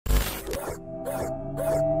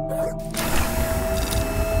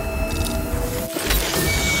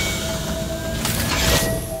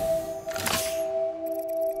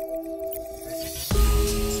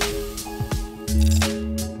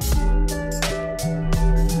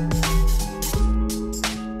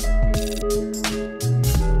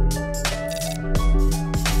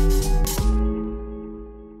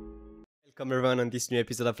Welcome everyone on this new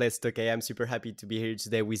episode of Let's Talk AI. I'm super happy to be here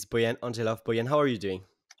today with Boyan Angelov. Boyan, how are you doing?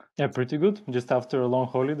 Yeah, pretty good. Just after a long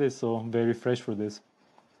holiday, so very fresh for this.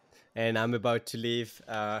 And I'm about to leave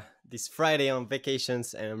this Friday on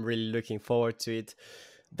vacations, and I'm really looking forward to it.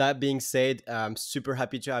 That being said, I'm super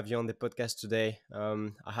happy to have you on the podcast today.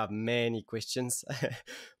 I have many questions,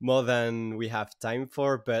 more than we have time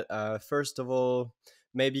for. But first of all,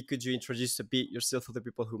 maybe could you introduce a bit yourself for the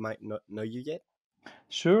people who might not know you yet?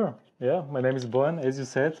 Sure. Yeah, my name is Boyan, as you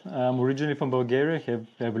said. I'm originally from Bulgaria.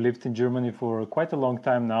 Have lived in Germany for quite a long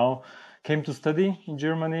time now. Came to study in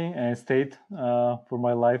Germany and stayed for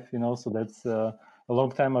my life, so that's a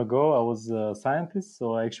long time ago. I was a scientist,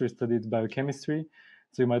 so I actually studied biochemistry.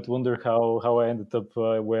 So you might wonder how I ended up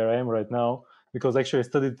where I am right now. Because actually I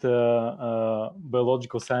studied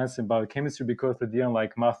biological science and biochemistry because I didn't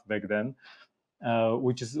like math back then,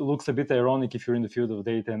 which looks a bit ironic if you're in the field of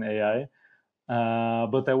data and AI.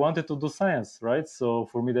 But I wanted to do science, right? So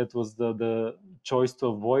for me, that was the choice to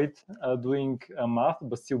avoid doing math,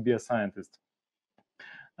 but still be a scientist.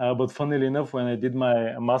 But funnily enough, when I did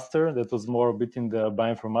my master, that was more a bit in the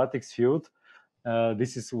bioinformatics field.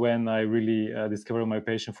 This is when I really discovered my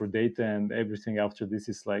passion for data, and everything after this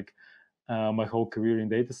is like my whole career in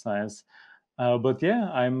data science. But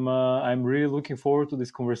yeah, I'm really looking forward to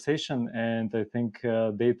this conversation, and I think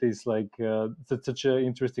data is like such an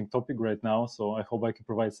interesting topic right now. So I hope I can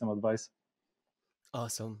provide some advice.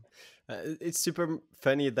 Awesome. It's super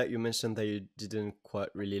funny that you mentioned that you didn't quite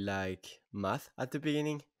really like math at the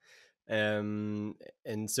beginning. And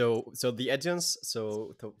so the audience,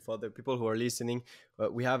 for the people who are listening,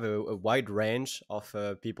 we have a wide range of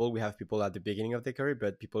people. We have people at the beginning of their career,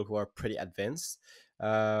 but people who are pretty advanced.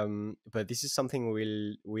 But this is something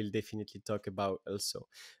we'll definitely talk about also.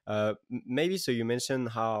 Maybe so you mentioned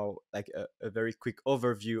how like a very quick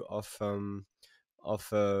overview of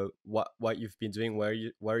what you've been doing,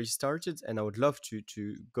 where you started, and I would love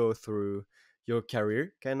to go through your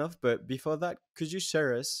career kind of. But before that, could you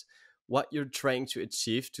share us what you're trying to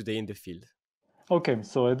achieve today in the field? Okay,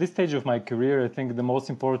 so at this stage of my career, I think the most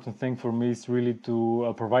important thing for me is really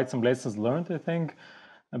to provide some lessons learned. I think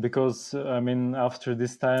because I mean, after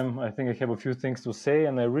this time, I think I have a few things to say,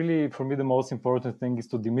 and I really, for me, the most important thing is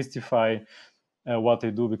to demystify what I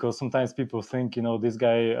do, because sometimes people think, this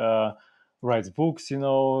guy writes books, he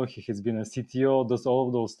has been a CTO, does all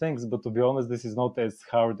of those things, but to be honest, this is not as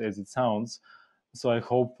hard as it sounds. So I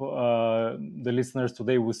hope the listeners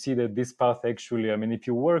today will see that this path actually, I mean, if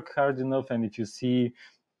you work hard enough and if you see,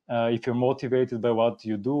 if you're motivated by what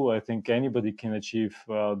you do, I think anybody can achieve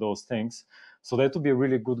those things. So that would be a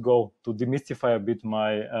really good goal, to demystify a bit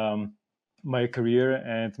my career,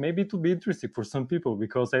 and maybe to be interesting for some people,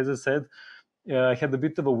 because as I said, I had a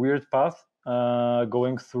bit of a weird path,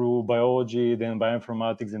 going through biology, then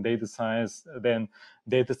bioinformatics and data science, then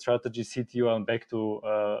data strategy, CTO, and back to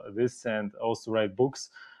this, and also write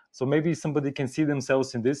books. So maybe somebody can see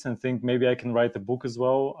themselves in this and think, maybe I can write a book as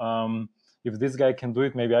well. If this guy can do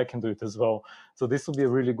it, maybe I can do it as well. So this will be a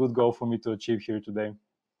really good goal for me to achieve here today.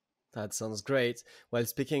 That sounds great. Well,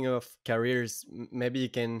 speaking of careers, maybe you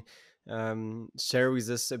can share with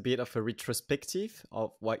us a bit of a retrospective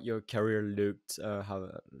of what your career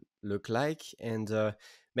looked like, and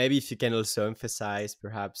maybe if you can also emphasize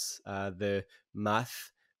perhaps the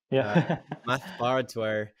math uh, Yeah. math part,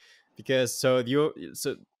 where because so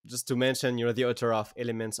just to mention, you're the author of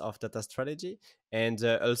Elements of Data Strategy, and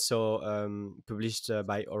also published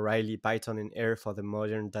by O'Reilly Python in R for the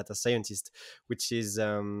Modern Data Scientist, which is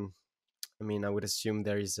I mean, I would assume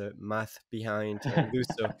there is a math behind those.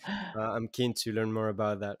 So I'm keen to learn more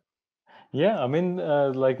about that. Yeah, I mean,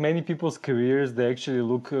 like many people's careers, they actually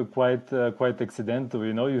look quite accidental.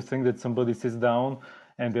 You think that somebody sits down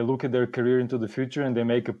and they look at their career into the future and they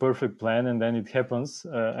make a perfect plan, and then it happens.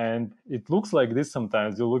 And it looks like this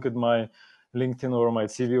sometimes. You look at my LinkedIn or my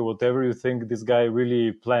CV or whatever, you think this guy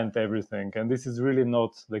really planned everything, and this is really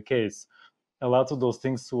not the case. A lot of those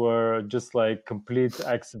things were just like complete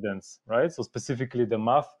accidents, right? So specifically the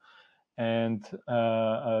math, and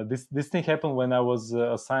this thing happened when I was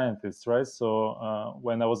a scientist, right? So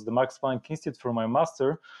when I was at the Max Planck Institute for my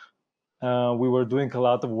master, we were doing a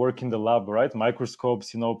lot of work in the lab, right?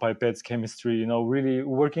 Microscopes, pipettes, chemistry, really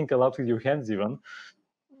working a lot with your hands even.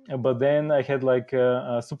 But then I had like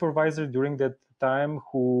a supervisor during that time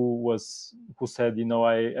who said,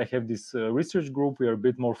 I have this research group. We are a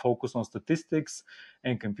bit more focused on statistics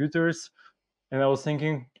and computers. And I was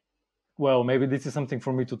thinking, well, maybe this is something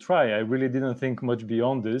for me to try. I really didn't think much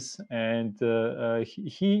beyond this, and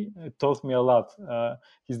he taught me a lot.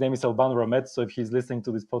 His name is Alban Ramet, so if he's listening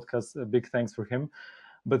to this podcast, big thanks for him.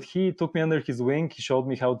 But he took me under his wing. He showed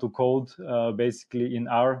me how to code basically in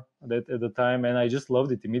R at the time, and I just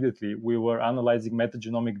loved it immediately. We were analyzing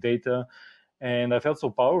metagenomic data, and I felt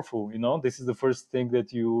so powerful. This is the first thing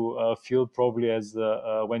that you feel probably as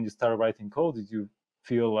when you start writing code. That you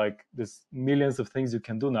feel like there's millions of things you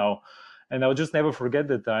can do now, and I'll just never forget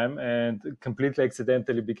that time. And completely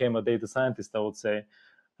accidentally became a data scientist, I would say.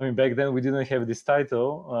 I mean, back then we didn't have this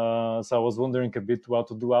title, so I was wondering a bit what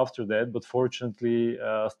to do after that. But fortunately,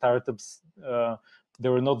 startups they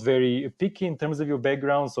were not very picky in terms of your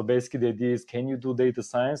background. So basically, the idea is, can you do data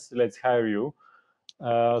science? Let's hire you.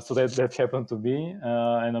 So that happened to me,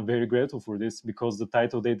 and I'm very grateful for this, because the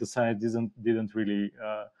title data science didn't really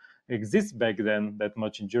exist back then that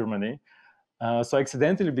much in Germany. So I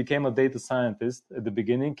accidentally became a data scientist at the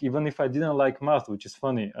beginning, even if I didn't like math, which is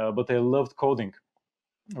funny, but I loved coding,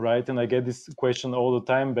 right? And I get this question all the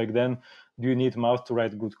time back then: do you need math to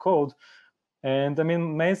write good code? And I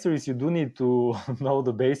mean, my answer is, you do need to know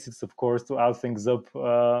the basics, of course, to add things up.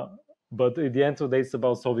 But at the end of the day, it's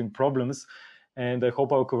about solving problems. And I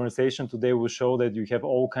hope our conversation today will show that you have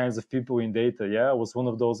all kinds of people in data. Yeah, I was one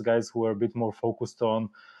of those guys who are a bit more focused on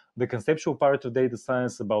the conceptual part of data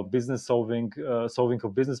science, about business solving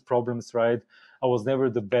of business problems, right? I was never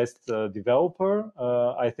the best developer.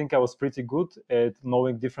 I think I was pretty good at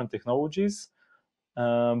knowing different technologies,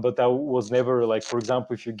 but I was never like, for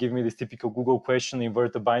example, if you give me this typical Google question,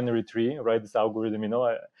 invert a binary tree, right? This algorithm,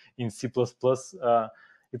 in C++,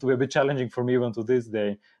 it will be a bit challenging for me even to this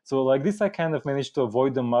day. So like this, I kind of managed to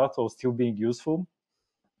avoid the math while still being useful.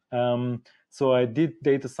 So I did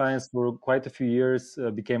data science for quite a few years,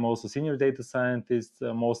 became also senior data scientist,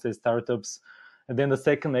 mostly startups. And then the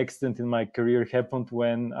second accident in my career happened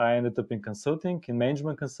when I ended up in consulting, in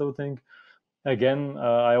management consulting. Again,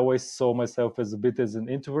 I always saw myself as a bit as an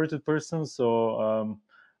introverted person. So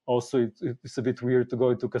also it's a bit weird to go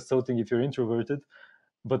into consulting if you're introverted.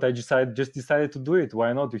 But I just decided to do it.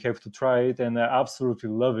 Why not? You have to try it, and I absolutely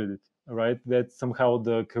love it. Right? That's somehow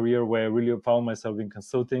the career where I really found myself in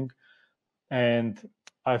consulting, and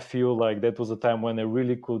I feel like that was a time when I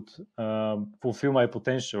really could fulfill my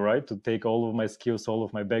potential. Right? To take all of my skills, all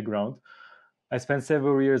of my background. I spent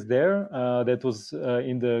several years there. That was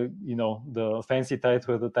in the fancy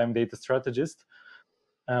title at the time, data strategist.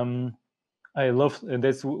 Um, I loved, and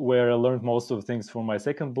that's where I learned most of the things from my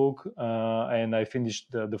second book. And I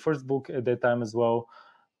finished the first book at that time as well.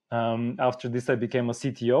 After this, I became a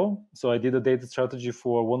CTO. So I did a data strategy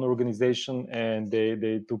for one organization, and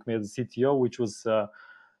they took me as a CTO, which was,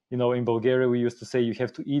 in Bulgaria, we used to say you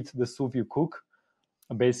have to eat the soup you cook.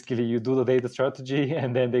 Basically, you do the data strategy,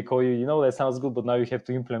 and then they call you, that sounds good, but now you have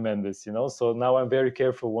to implement this. So now I'm very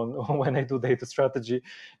careful when when I do data strategy,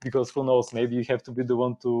 because who knows, maybe you have to be the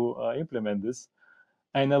one to implement this.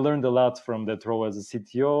 And I learned a lot from that role as a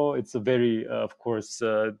CTO. It's a very of course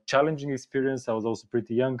challenging experience. I was also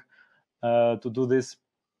pretty young to do this.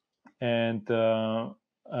 And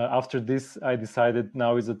after this, I decided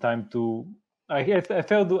now is the time to, I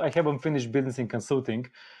felt I have unfinished business in consulting.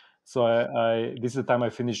 So this is the time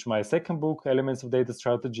I finished my second book, Elements of Data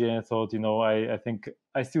Strategy, and I thought, I think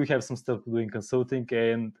I still have some stuff to do in consulting,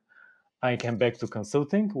 and I came back to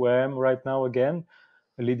consulting, where I'm right now again,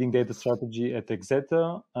 leading data strategy at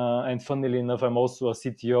Exeta. And funnily enough, I'm also a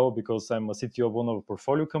CTO, because I'm a CTO of one of our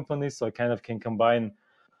portfolio companies, so I kind of can combine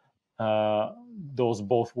those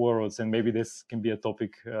both worlds, and maybe this can be a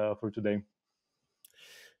topic for today.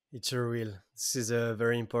 It's a real. This is a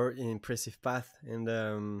very important, impressive path, and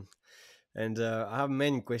I have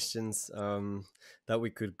many questions that we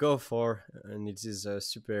could go for, and it is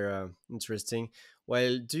super interesting.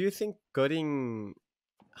 Well, do you think coding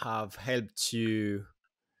have helped you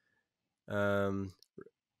um,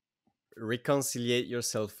 reconciliate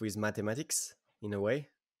yourself with mathematics in a way?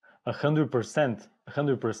 100%,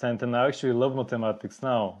 100%. And I actually love mathematics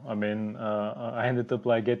now. I mean, I ended up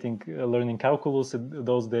like getting learning calculus in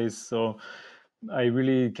those days. So I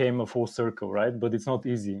really came a full circle, right? But it's not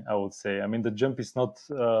easy, I would say. I mean, the jump is not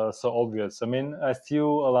so obvious. I mean, I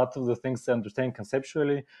still, a lot of the things I understand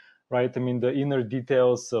conceptually, right? I mean, the inner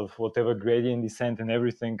details of whatever gradient descent and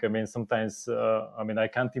everything. I mean, sometimes, I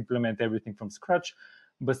can't implement everything from scratch,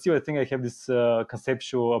 but still, I think I have this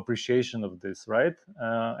conceptual appreciation of this, right?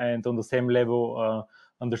 And on the same level,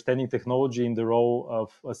 understanding technology in the role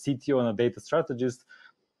of a CTO and a data strategist.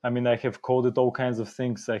 I mean, I have coded all kinds of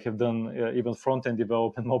things. I have done even front-end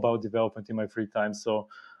development, mobile development in my free time. So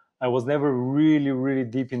I was never really, really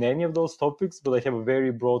deep in any of those topics, but I have a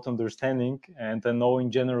very broad understanding, and I know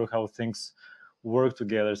in general how things work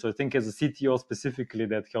together. So I think as a CTO specifically,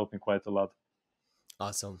 that helped me quite a lot.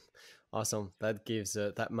 Awesome. Awesome. That gives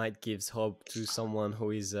that might gives hope to someone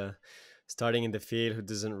who is starting in the field who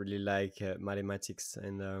doesn't really like mathematics,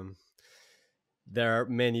 and there are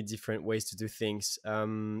many different ways to do things.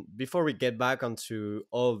 Before we get back onto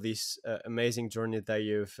all this amazing journey that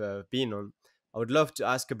you've been on, I would love to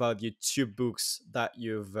ask about your two books that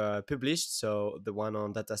you've published. So the one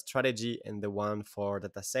on data strategy and the one for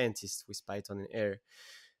data scientists with Python and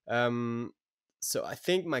R. Um, so I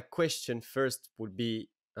think my question first would be,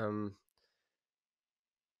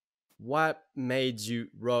 what made you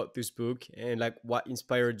wrote this book, and like what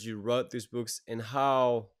inspired you wrote these books, and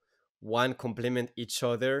how one complement each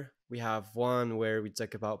other. We have one where we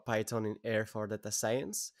talk about Python and R for data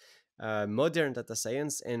science, modern data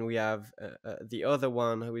science, and we have the other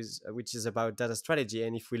one which is about data strategy.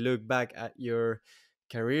 And if we look back at your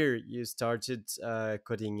career, you started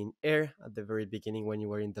coding in R at the very beginning when you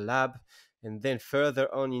were in the lab, and then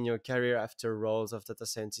further on in your career, after roles of data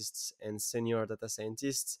scientists and senior data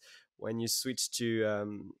scientists, when you switched to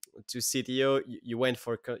CTO, you went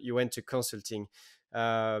to consulting,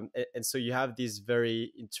 and so you have this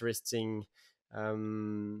very interesting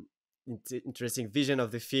interesting vision of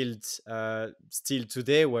the field still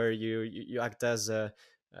today, where you act as a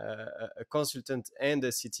consultant and a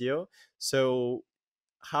CTO. So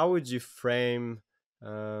how would you frame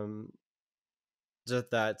um, just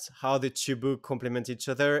that, how the two books complement each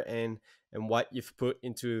other, and what you've put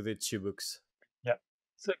into the two books? Yeah,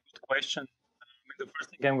 it's a good question. The first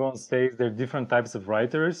thing I'm going to say is there are different types of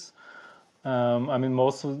writers.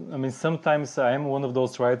 Sometimes I am one of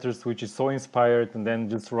those writers which is so inspired and then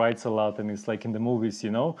just writes a lot, and it's like in the movies,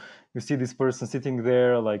 you see this person sitting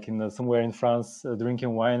there, like in somewhere in France,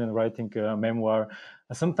 drinking wine and writing a memoir.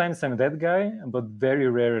 Sometimes I'm that guy, but very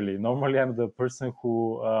rarely. Normally, I'm the person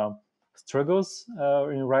who struggles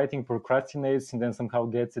in writing, procrastinates, and then somehow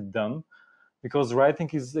gets it done, because writing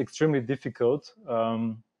is extremely difficult.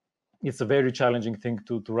 It's a very challenging thing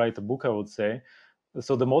to write a book, I would say.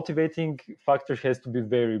 So the motivating factor has to be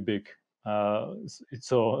very big.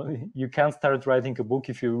 So you can't start writing a book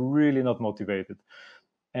if you're really not motivated.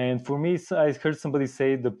 And for me, I heard somebody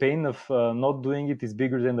say the pain of not doing it is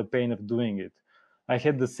bigger than the pain of doing it. I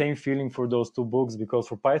had the same feeling for those two books, because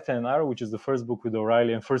for Python and R, which is the first book with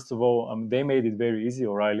O'Reilly, and first of all, they made it very easy,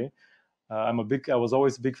 O'Reilly. I was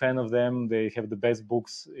always a big fan of them. They have the best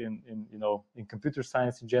books in computer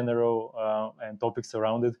science in general, and topics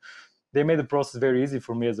around it. They made the process very easy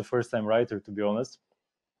for me as a first-time writer, to be honest.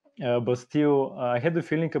 But still, I had the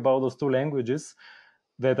feeling about those two languages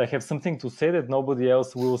that I have something to say that nobody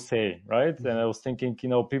else will say, right? And I was thinking,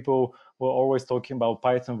 people were always talking about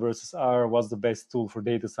Python versus R, what's the best tool for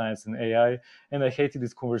data science and AI. And I hated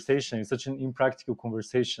this conversation. It's such an impractical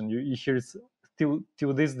conversation. You hear it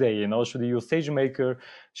till this day, should you use SageMaker?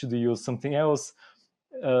 Should you use something else?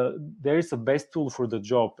 There is a best tool for the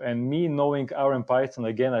job. And me knowing R and Python,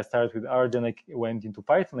 again, I started with R, then I went into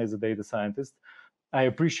Python as a data scientist. I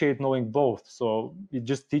appreciate knowing both. So it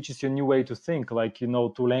just teaches you a new way to think, like,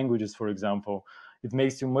 two languages, for example. It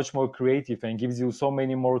makes you much more creative and gives you so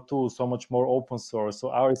many more tools, so much more open source.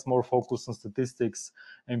 So R is more focused on statistics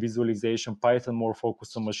and visualization, Python more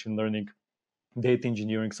focused on machine learning, data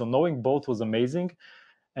engineering. So knowing both was amazing.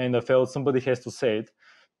 And I felt somebody has to say it.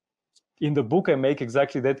 In the book, I make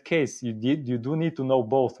exactly that case. You do need to know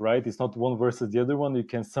both, right? It's not one versus the other one. You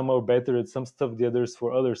can somehow better at some stuff, the others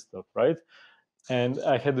for other stuff, right? And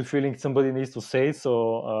I had the feeling somebody needs to say,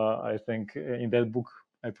 so I think in that book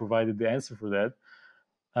I provided the answer for that.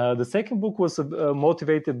 The second book was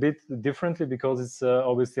motivated a bit differently, because it's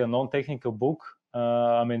obviously a non-technical book.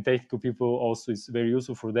 Technical people also, it's very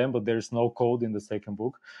useful for them, but there's no code in the second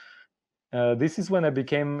book. This is when I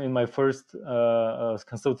became, in my first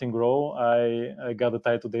consulting role, I got the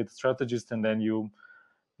title data strategist, and then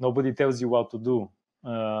nobody tells you what to do.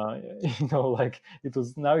 Like it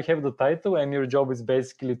was, now you have the title and your job is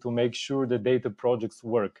basically to make sure the data projects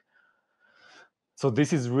work. So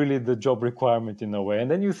this is really the job requirement in a way. And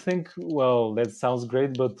then you think, well, that sounds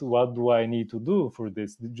great, but what do I need to do for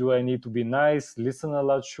this? Do I need to be nice, listen a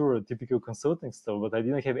lot? Sure, typical consulting stuff, but I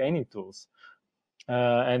didn't have any tools.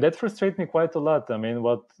 And that frustrated me quite a lot.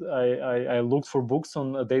 What I looked for books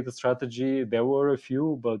on data strategy. There were a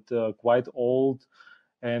few, but quite old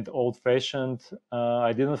and old-fashioned.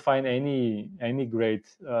 I didn't find any great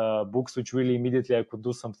books which really immediately I could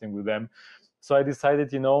do something with them. So I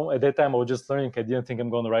decided, at that time I was just learning. I didn't think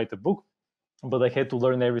I'm going to write a book, but I had to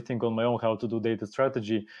learn everything on my own, how to do data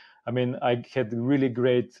strategy. I had really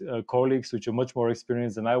great colleagues which are much more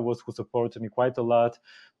experienced than I was, who supported me quite a lot.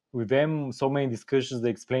 With them, so many discussions,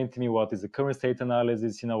 they explained to me what is a current state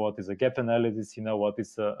analysis, what is a gap analysis, what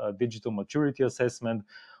is a digital maturity assessment.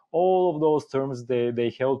 all of those terms,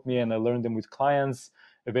 they helped me, and I learned them with clients.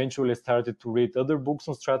 Eventually I started to read other books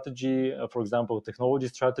on strategy, for example, Technology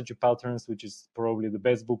Strategy Patterns, which is probably the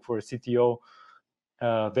best book for a CTO.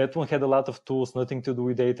 That one had a lot of tools, nothing to do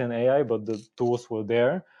with data and AI, but the tools were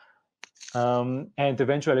there. And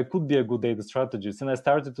eventually I could be a good data strategist. And I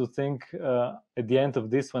started to think at the end of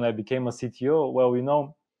this, when I became a CTO, well,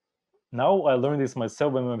 now I learned this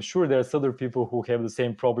myself, and I'm sure there's other people who have the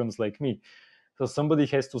same problems like me. So somebody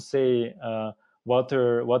has to say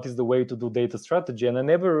what is the way to do data strategy. And I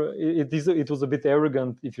never, it was a bit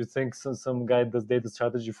arrogant if you think some guy does data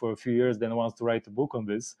strategy for a few years, then wants to write a book on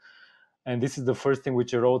this. And this is the first thing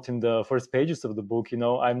which I wrote in the first pages of the book.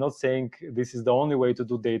 I'm not saying this is the only way to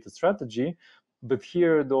do data strategy, but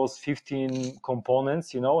here are those 15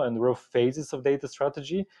 components, and rough phases of data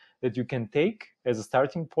strategy that you can take as a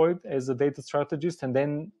starting point as a data strategist, and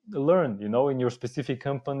then learn, in your specific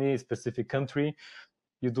company, specific country,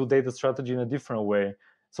 you do data strategy in a different way.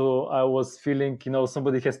 So I was feeling,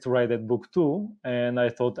 somebody has to write that book too, and I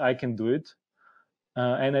thought I can do it.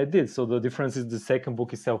 And I did. So the difference is the second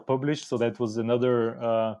book is self-published. So that was another.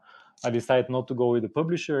 I decided not to go with the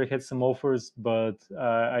publisher. I had some offers, but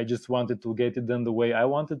I just wanted to get it done the way I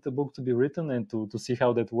wanted the book to be written, and to see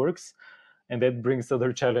how that works. And that brings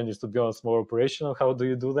other challenges, to be honest, more operational. How do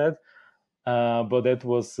you do that? But that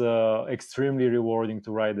was extremely rewarding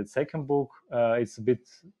to write that second book. It's a bit.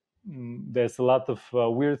 There's a lot of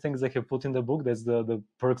weird things I have put in the book. That's the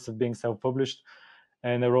perks of being self-published.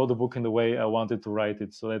 And I wrote the book in the way I wanted to write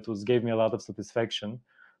it. So that gave me a lot of satisfaction.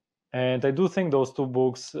 And I do think those two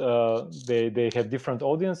books, they have different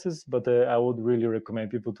audiences, but I would really recommend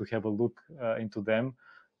people to have a look into them,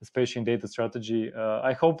 especially in data strategy.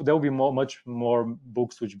 I hope there will be much more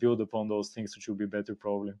books which build upon those things, which will be better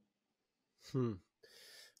probably. Hmm.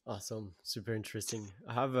 Awesome. Super interesting.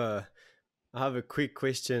 I have a quick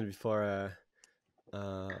question before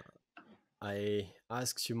I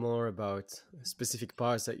ask you more about specific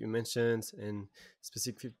parts that you mentioned, and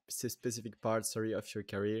specific parts, sorry, of your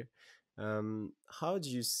career. How do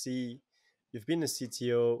you see? You've been a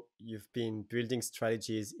CTO. You've been building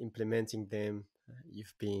strategies, implementing them.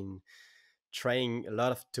 You've been trying a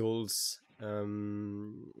lot of tools.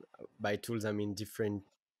 By tools, I mean different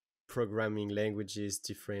programming languages,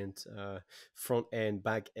 different front end,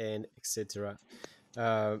 back end, etc.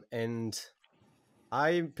 And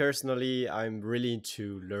I'm really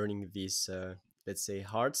into learning these, let's say,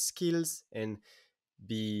 hard skills, and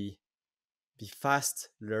be be fast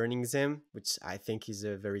learning them, which I think is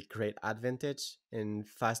a very great advantage, and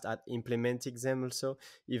fast at implementing them also,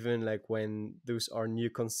 even like when those are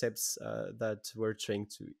new concepts that we're trying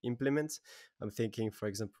to implement. I'm thinking, for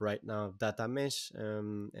example, right now, data mesh,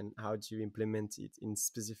 and how do you implement it in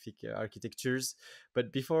specific architectures.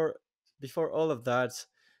 But before all of that,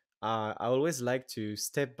 I always like to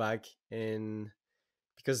step back, and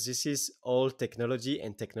because this is all technology,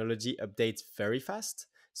 and technology updates very fast.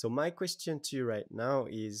 So my question to you right now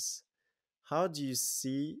is, how do you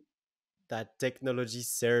see that technology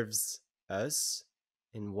serves us,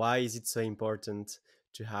 and why is it so important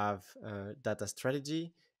to have data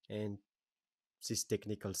strategy and these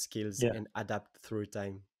technical skills Yeah. and adapt through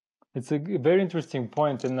time? It's a very interesting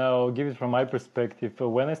point, and I'll give it from my perspective.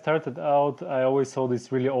 When I started out, I always saw these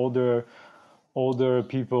really older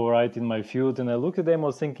people, right, in my field, and I looked at them, I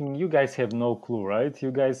was thinking, you guys have no clue, right?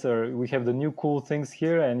 We have the new cool things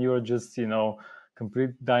here, and you're just,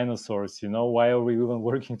 complete dinosaurs. Why are we even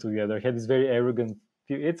working together? I had this very arrogant.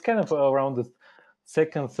 It's kind of around the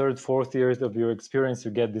second, third, fourth years of your experience,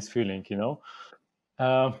 you get this feeling.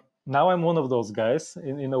 Uh, Now I'm one of those guys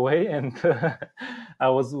in a way, and I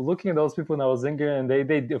was looking at those people when I was younger, and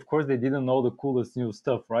they of course they didn't know the coolest new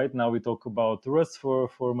stuff. Right now we talk about Rust for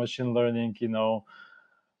machine learning.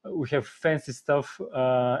 We have fancy stuff,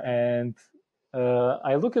 and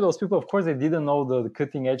I look at those people. Of course, they didn't know the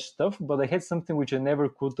cutting edge stuff, but I had something which I never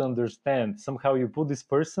could understand. Somehow you put this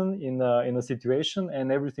person in a situation,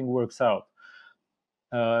 and everything works out.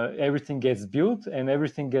 Everything gets built and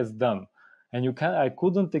everything gets done, and I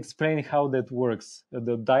couldn't explain how that works.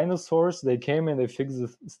 The dinosaurs, they came and they fixed the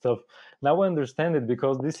stuff. Now I understand it,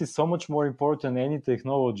 because this is so much more important than any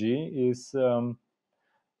technology.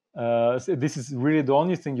 This is really the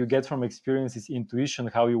only thing you get from experience, is intuition,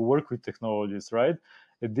 how you work with technologies, right?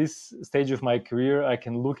 At this stage of my career, I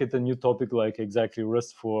can look at a new topic like exactly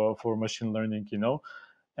Rust for machine learning,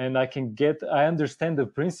 and I understand the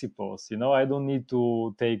principles. I don't need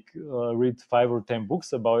to read 5 or 10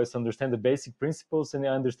 books about it to understand the basic principles, and I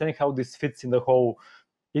understand how this fits in the whole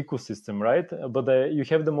ecosystem, right? But you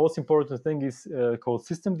have the most important thing is called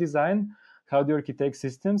system design. How do you architect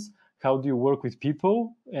systems? how do you work with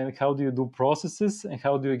people, and how do you do processes, and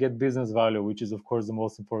how do you get business value, which is of course the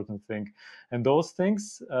most important thing. And those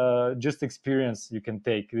things, just experience you can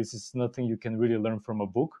take. This is nothing you can really learn from a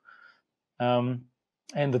book. um,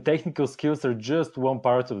 and the technical skills are just one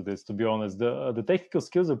part of this, to be honest. The technical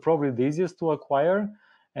skills are probably the easiest to acquire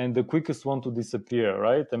and the quickest one to disappear,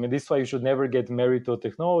 right? I mean, this is why you should never get married to a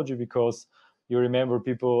technology, because you remember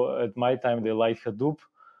people at my time, they like Hadoop.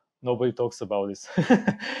 Nobody talks about this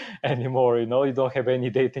anymore. You know, you don't have any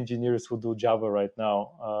data engineers who do Java right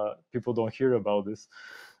now. People don't hear about this.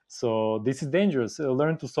 So this is dangerous.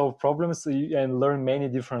 Learn to solve problems and learn many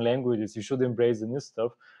different languages. You should embrace the new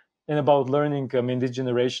stuff. And about learning, I mean, this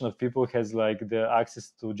generation of people has like the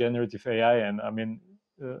access to generative AI, and I mean,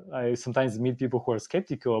 I sometimes meet people who are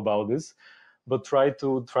skeptical about this, but try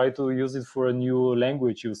to use it for a new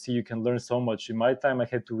language. You see, you can learn so much. In my time, I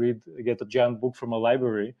had to get a giant book from a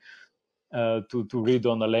library to read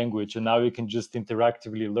on a language, and now you can just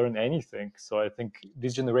interactively learn anything. So I think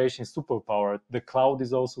this generation is super powered. The cloud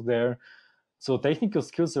is also there. So technical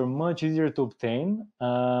skills are much easier to obtain,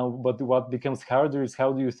 but what becomes harder is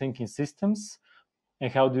how do you think in systems,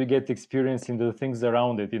 and how do you get experience in the things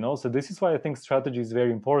around it, you know? So this is why I think strategy is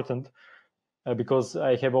very important, because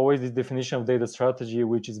I have always this definition of data strategy,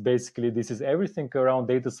 which is basically this is everything around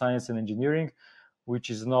data science and engineering,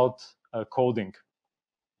 which is not coding.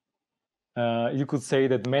 You could say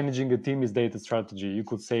that managing a team is data strategy. You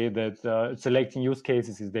could say that selecting use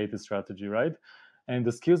cases is data strategy, right? And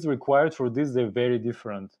the skills required for this, they're very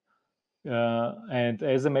different. And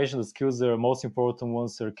as I mentioned, the skills that are most important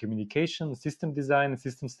ones are communication, system design,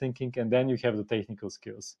 systems thinking, and then you have the technical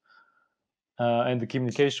skills. And the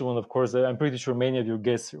communication one, of course, I'm pretty sure many of your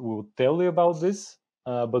guests will tell you about this.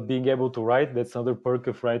 But being able to write, that's another perk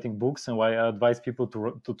of writing books, and why I advise people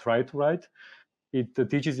to try to write. It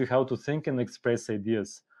teaches you how to think and express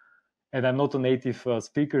ideas. And I'm not a native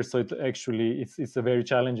speaker, so it's a very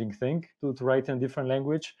challenging thing to write in a different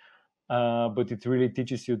language. But it really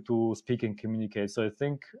teaches you to speak and communicate. So I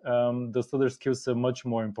think those other skills are much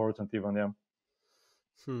more important, even. Yeah.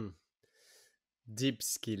 Hmm. Deep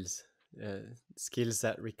skills, skills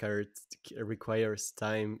that requires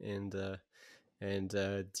time and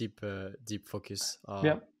deep focus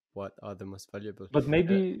Yeah. are what are the most valuable. But Uh,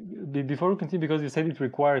 maybe before we continue, because you said it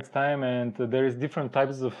requires time, and there is different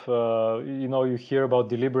types of, you hear about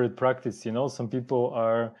deliberate practice. Some people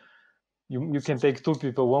are, you can take two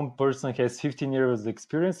people. One person has 15 years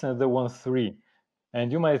experience, and the other one 3.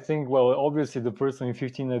 And you might think, well, obviously the person with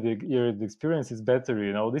 15 years experience is better.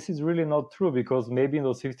 This is really not true, because maybe in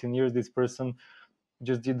those 15 years, this person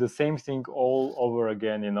just did the same thing all over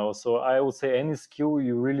again. So I would say any skill,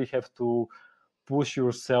 you really have to push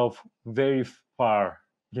yourself very far.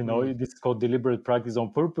 hmm. This is called deliberate practice.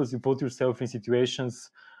 On purpose, you put yourself in situations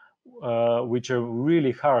which are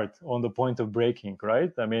really hard, on the point of breaking,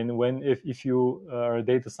 right? I mean, if you are a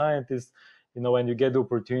data scientist, when you get the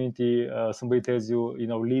opportunity, somebody tells you,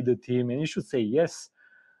 lead a team, and you should say yes,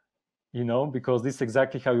 because this is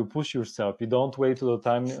exactly how you push yourself. You don't wait till the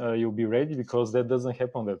time you'll be ready, because that doesn't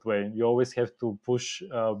happen that way. You always have to push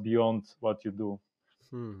beyond what you do.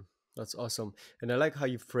 Hmm. That's awesome. And I like how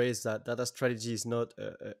you phrase that data strategy is not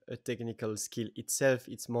a technical skill itself.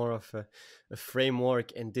 It's more of a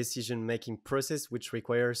framework and decision making process, which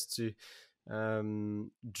requires to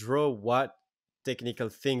draw what technical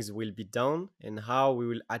things will be done and how we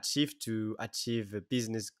will achieve a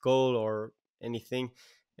business goal or anything.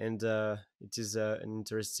 And it is an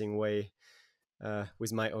interesting way,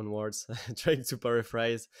 with my own words, trying to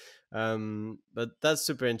paraphrase. But that's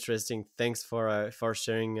super interesting. Thanks for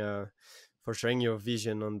sharing your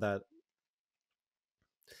vision on that.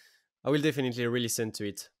 I will definitely re-listen to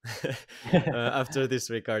it after this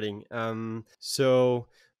recording. So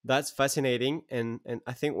that's fascinating, and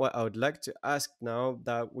I think what I would like to ask now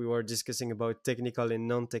that we were discussing about technical and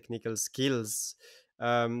non-technical skills,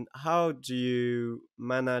 how do you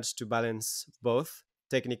manage to balance both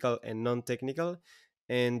technical and non-technical?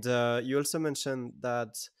 And you also mentioned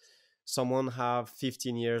that someone have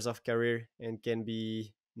 15 years of career and can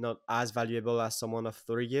be not as valuable as someone of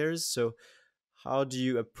 30 years. So how do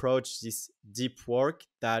you approach this deep work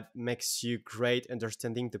that makes you great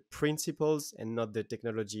understanding the principles and not the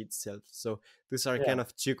technology itself? So these are Yeah. kind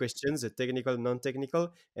of two questions: the technical,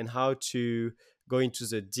 non-technical, and how to go into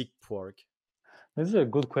the deep work. These are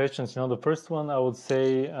good questions. The first one, I would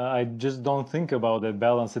say, I just don't think about that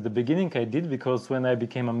balance. At the beginning, I did, because when I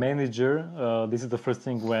became a manager, this is the first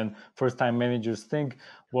thing when first-time managers think,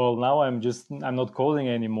 well, now I'm not coding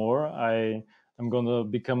anymore. I'm gonna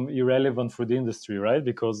become irrelevant for the industry, right?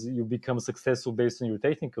 Because you become successful based on your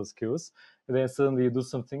technical skills, and then suddenly you do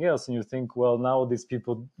something else, and you think, well, now these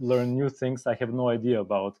people learn new things I have no idea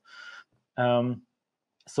about. Um,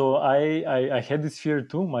 so I had this fear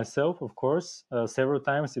too myself, of course, several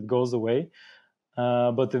times. It goes away,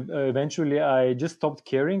 but eventually I just stopped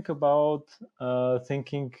caring about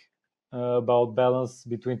thinking about balance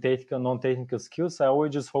between technical and non-technical skills. I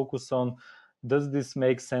always just focus on, does this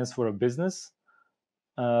make sense for a business?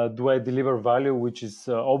 Do I deliver value which is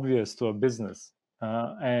obvious to a business?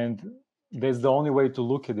 And that's the only way to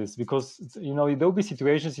look at this, because there'll be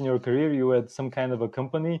situations in your career you had some kind of a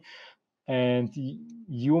company, and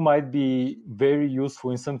you might be very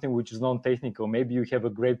useful in something which is non-technical. Maybe you have a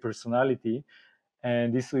great personality,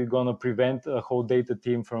 and this is going to prevent a whole data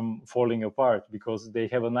team from falling apart, because they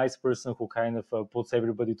have a nice person who kind of puts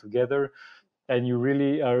everybody together, and you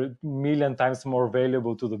really are a million times more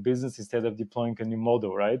valuable to the business instead of deploying a new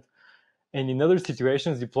model, right? And in other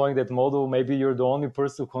situations, deploying that model, maybe you're the only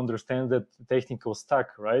person who understands that technical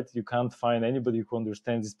stack, right? You can't find anybody who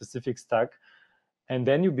understands the specific stack, and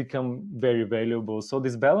then you become very valuable. So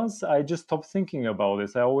this balance, I just stopped thinking about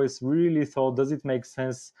this. I always really thought, does it make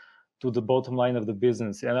sense to the bottom line of the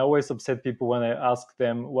business? And I always upset people when I ask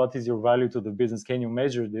them, what is your value to the business? Can you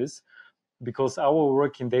measure this? Because our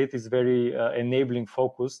work in data is very enabling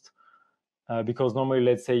focused. Because normally,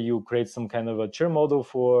 let's say you create some kind of a churn model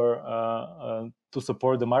for to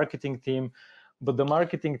support the marketing team, but the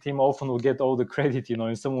marketing team often will get all the credit,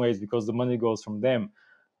 in some ways, because the money goes from them.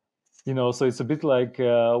 So it's a bit like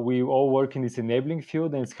we all work in this enabling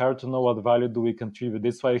field, and it's hard to know what value do we contribute.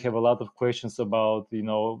 That's why you have a lot of questions about,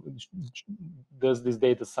 does this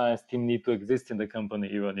data science team need to exist in the company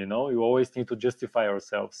even, you always need to justify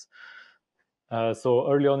ourselves. So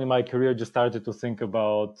early on in my career, I just started to think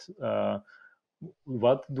about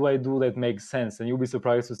what do I do that makes sense. And you'll be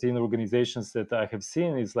surprised to see in organizations that I have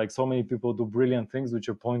seen, it's like so many people do brilliant things which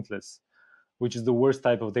are pointless, which is the worst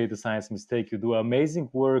type of data science mistake. You do amazing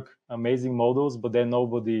work, amazing models, but then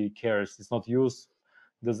nobody cares. It's not used.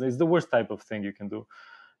 It's the worst type of thing you can do.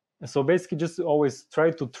 So basically, just always try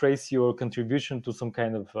to trace your contribution to some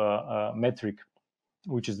kind of metric,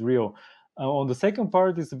 which is real. On the second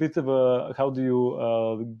part is a bit of a, how do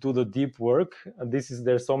you do the deep work?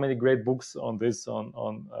 There's so many great books on this,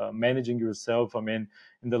 on managing yourself. I mean,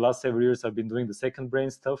 in the last several years, I've been doing the second brain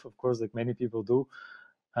stuff, of course, like many people do,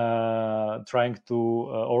 trying to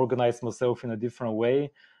organize myself in a different way.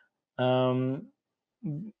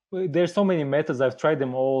 There's so many methods. I've tried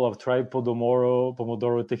them all. I've tried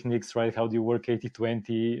Pomodoro techniques, right? How do you work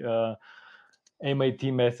 80-20? MIT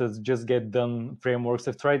methods, just get done frameworks.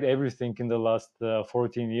 I've tried everything in the last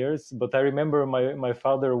 14 years. But I remember my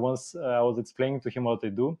father once, I was explaining to him what I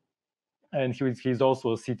do. And he's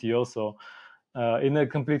also a CTO, so in a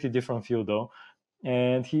completely different field though.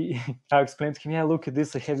 And I explained to him, yeah, look at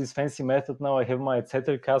this. I have this fancy method now. I have my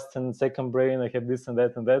Zettelkasten and second brain. I have this and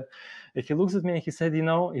that and that. And he looks at me and he said,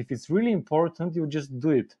 if it's really important, you just do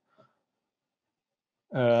it.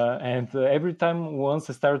 And every time once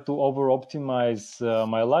I start to over optimize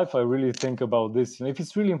my life, I really think about this. If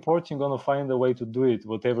it's really important, you're going to find a way to do it,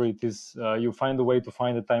 whatever it is. You find a way to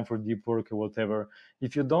find the time for deep work or whatever.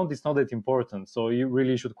 If you don't, it's not that important. So you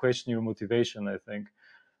really should question your motivation, I think.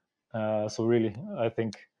 So really, I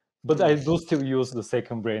think, but I Hmm. do still use the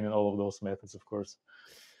second brain in all of those methods, of course.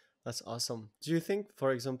 That's awesome. Do you think,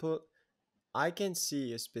 for example, I can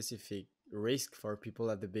see a specific risk for people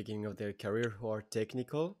at the beginning of their career who are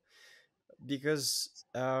technical? Because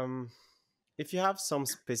if you have some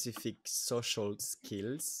specific social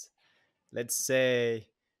skills, let's say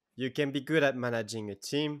you can be good at managing a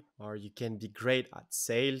team, or you can be great at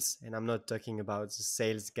sales, and I'm not talking about the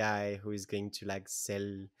sales guy who is going to like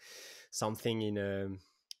sell something in a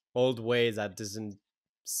old way that doesn't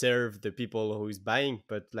serve the people who is buying,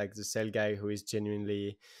 but like the sale guy who is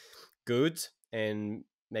genuinely good and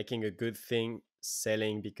making a good thing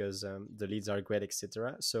selling because the leads are great,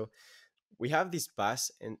 etc. So we have this path,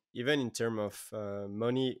 and even in terms of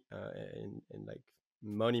money and like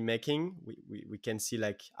money making, we can see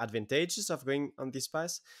like advantages of going on this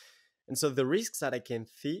path. And so the risks that I can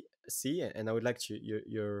see, and I would like to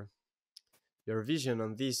your vision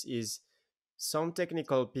on this, is some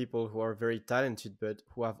technical people who are very talented but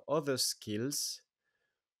who have other skills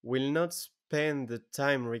will not spend the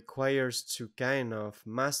time required to kind of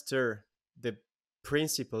master the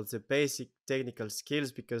principles, the basic technical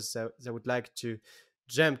skills, because they would like to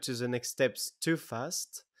jump to the next steps too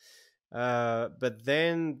fast. But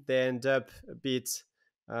then they end up a bit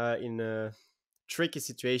in a tricky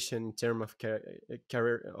situation in terms of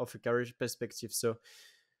career of a career perspective. So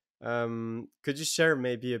Could you share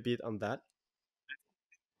maybe a bit on that?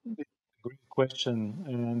 Great question,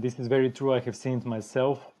 and this is very true. I have seen it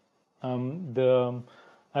myself. The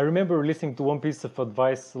I remember listening to one piece of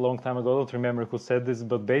advice a long time ago. I don't remember who said this,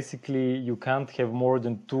 but basically, you can't have more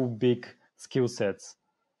than two big skill sets.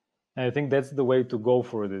 And I think that's the way to go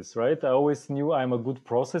for this, right? I always knew I'm a good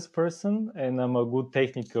process person and I'm a good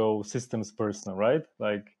technical systems person, right?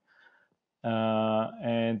 Like,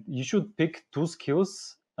 and you should pick two skill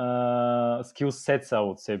sets, I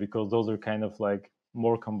would say, because those are kind of like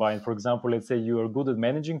more combined. For example, let's say you are good at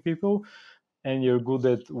managing people and you're good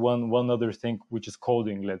at one other thing, which is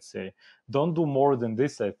coding. Let's say, don't do more than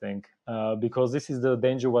this. I think because this is the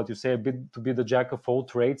danger. What you say, a bit to be the jack of all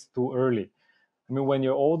trades too early. I mean, when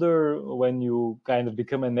you're older, when you kind of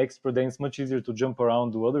become an expert, then it's much easier to jump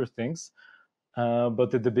around, do other things.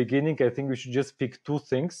 But at the beginning, I think we should just pick two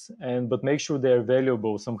things, and but make sure they're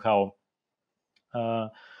valuable somehow. Uh,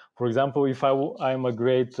 for example, if I'm a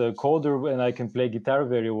great coder and I can play guitar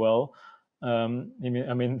very well, I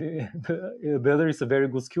mean the other is a very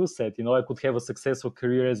good skill set. You know, I could have a successful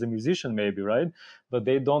career as a musician, maybe, right? But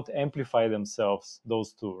they don't amplify themselves,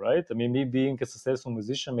 those two, right? I mean, me being a successful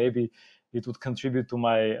musician, maybe it would contribute to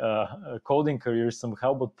my coding career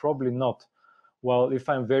somehow, but probably not. Well, if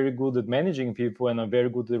I'm very good at managing people and I'm very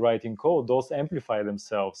good at writing code, those amplify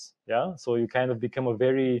themselves. Yeah, so you kind of become a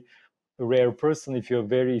very rare person if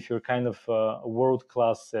you're kind of world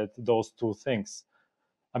class at those two things.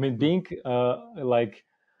 I mean, Hmm. being like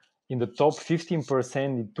in the top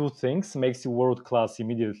 15% in two things makes you world class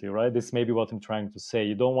immediately, right? That's maybe what I'm trying to say.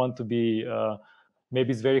 You don't want to be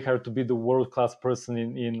maybe it's very hard to be the world class person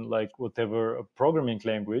in like whatever programming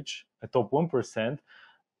language, a top 1%.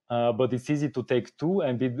 But it's easy to take two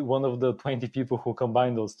and be one of the 20 people who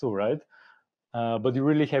combine those two, right? But you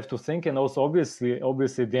really have to think, and also obviously,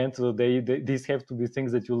 at the end of the day, these have to be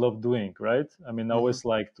things that you love doing, right? I mean, I Hmm. always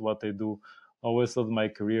liked what I do. Always loved my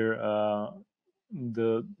career.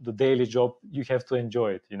 The daily job, you have to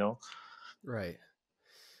enjoy it, you know. Right,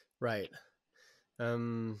 right.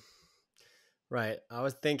 Um, right. I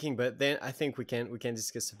was thinking, but then I think we can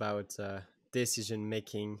discuss about decision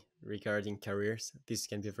making regarding careers. This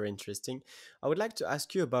can be very interesting. I would like to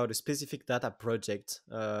ask you about a specific data project,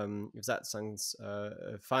 if that sounds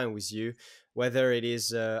fine with you. Whether it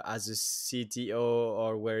is as a CTO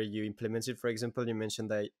or where you implemented, for example, you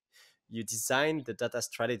mentioned that you designed the data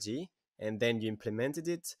strategy and then you implemented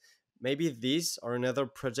it. Maybe this or another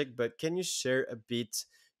project, but can you share a bit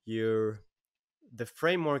your the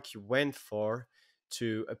framework you went for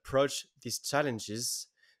to approach these challenges,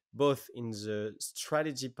 both in the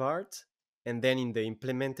strategy part and then in the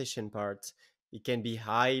implementation part? It can be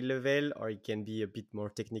high level or it can be a bit more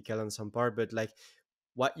technical on some part, but like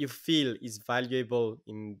what you feel is valuable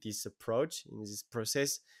in this approach, in this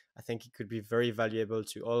process. I think it could be very valuable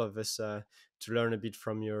to all of us to learn a bit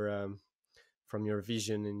from your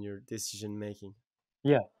vision and your decision making.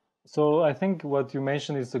 Yeah. So I think what you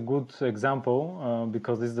mentioned is a good example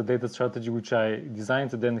because this is the data strategy which I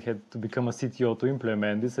designed and then had to become a CTO to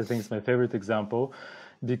implement. This I think is my favorite example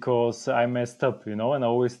because I messed up, you know, and I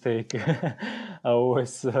always take, I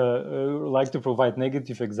always like to provide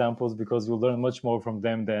negative examples because you learn much more from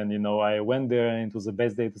them than, you know, I went there and it was the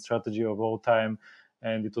best data strategy of all time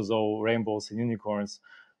and it was all rainbows and unicorns.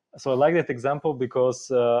 So I like that example because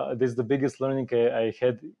this is the biggest learning I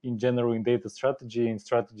had in general in data strategy and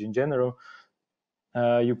strategy in general.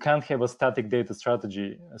 You can't have a static data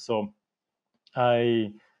strategy. So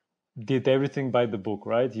I did everything by the book,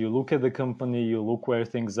 right? You look at the company, you look where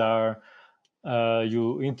things are,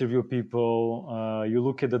 you interview people, you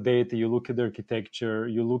look at the data, you look at the architecture,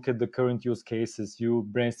 you look at the current use cases, you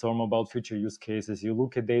brainstorm about future use cases, you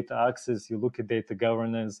look at data access, you look at data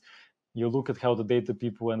governance, you look at how the data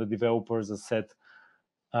people and the developers are set.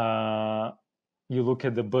 Uh, you look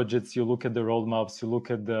at the budgets, you look at the roadmaps, you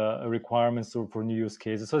look at the requirements for new use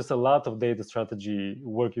cases. So it's a lot of data strategy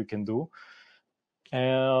work you can do.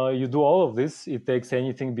 You do all of this. It takes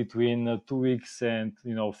anything between 2 weeks and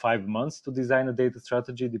 5 months to design a data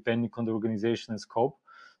strategy, depending on the organization and scope.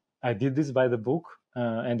 I did this by the book,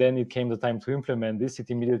 and then it came the time to implement this. It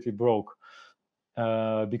immediately broke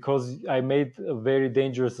because I made a very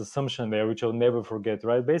dangerous assumption there, which I'll never forget.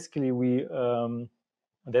 Right? Basically, we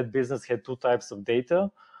that business had two types of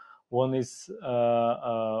data. One is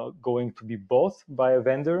going to be bought by a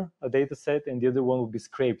vendor, a data set, and the other one will be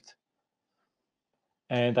scraped.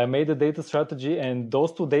 And I made a data strategy, and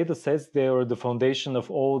those two data sets, they are the foundation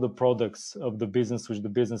of all the products of the business, which the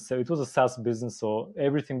business said. It was a SaaS business, so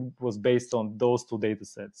everything was based on those two data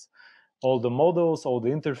sets. All the models, all the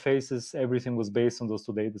interfaces, everything was based on those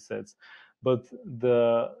two data sets. But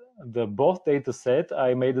the both data set,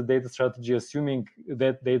 I made a data strategy assuming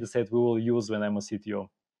that data set we will use when I'm a CTO.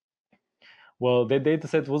 Well, that data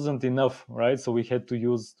set wasn't enough, right? So we had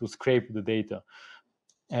to scrape the data.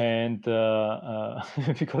 And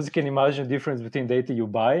because you can imagine the difference between data you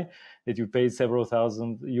buy, that you pay several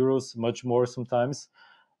thousand euros, much more sometimes,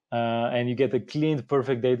 and you get a clean,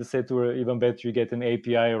 perfect data set, or even better, you get an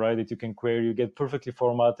API, right, that you can query. You get perfectly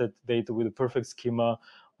formatted data with a perfect schema,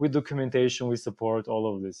 with documentation, with support,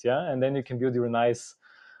 all of this, yeah? And then you can build your nice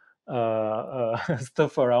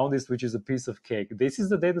stuff around this, which is a piece of cake. This is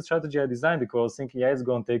the data strategy I designed because I was thinking, yeah, it's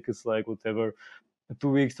going to take us like whatever, 2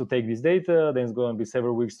 weeks to take this data, then it's going to be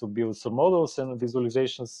several weeks to build some models and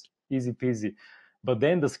visualizations, easy peasy. But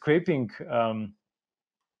then the scraping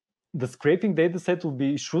data set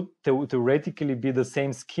should theoretically be the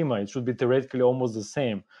same schema. It should be theoretically almost the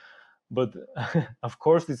same. But of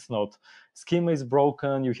course it's not. Schema is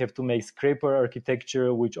broken. You have to make scraper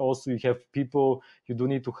architecture, which also you do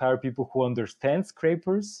need to hire people who understand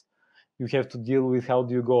scrapers. You have to deal with how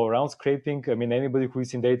do you go around scraping. I mean, anybody who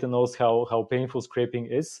is in data knows how painful scraping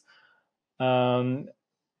is.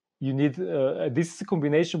 You need this is a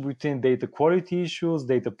combination between data quality issues,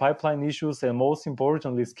 data pipeline issues, and most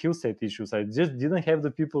importantly, skill set issues. I just didn't have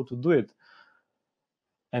the people to do it.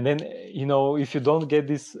 And then, if you don't get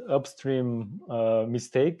this upstream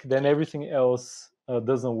mistake, then everything else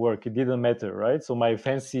doesn't work. It didn't matter, right? So my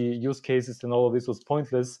fancy use cases and all of this was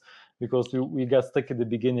pointless because we got stuck at the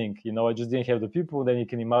beginning. I just didn't have the people. Then you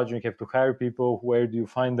can imagine you have to hire people. Where do you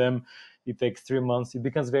find them? It takes 3 months. It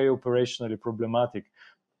becomes very operationally problematic.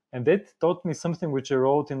 And that taught me something which I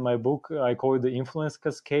wrote in my book. I call it the influence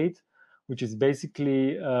cascade, which is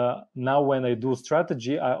basically now when I do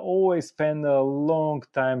strategy, I always spend a long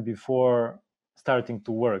time before starting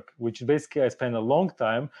to work, which basically I spend a long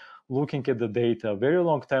time looking at the data, very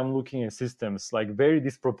long time looking at systems, like very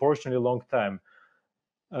disproportionately long time.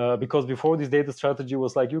 Because before this data strategy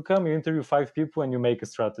was like, you come, you interview 5 people and you make a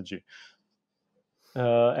strategy.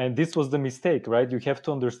 And this was the mistake, right? You have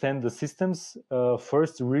to understand the systems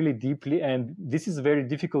first really deeply. And this is very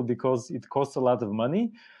difficult because it costs a lot of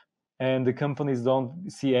money. And the companies don't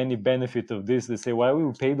see any benefit of this. They say, why will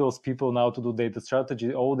we pay those people now to do data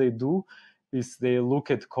strategy? All they do is they look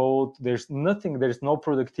at code. There's no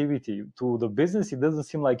productivity. To the business, it doesn't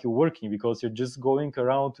seem like you're working because you're just going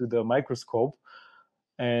around with a microscope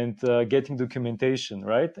and getting documentation,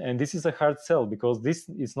 right? And this is a hard sell because this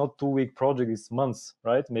is not 2-week project, it's months,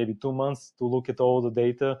 right? Maybe 2 months to look at all the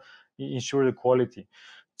data, ensure the quality.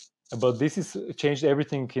 But this is changed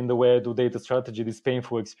everything in the way I do data strategy, this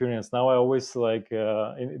painful experience. Now I always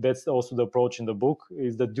that's also the approach in the book,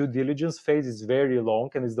 is the due diligence phase is very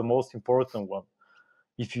long and is the most important one.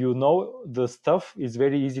 If you know the stuff, it's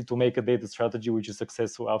very easy to make a data strategy which is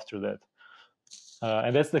successful after that.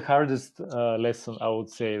 And that's the hardest lesson, I would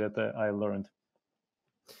say, that I learned.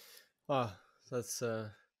 Oh, that's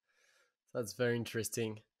very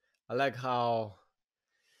interesting. I like how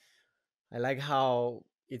I like how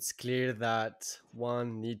it's clear that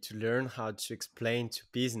one need to learn how to explain to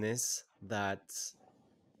business that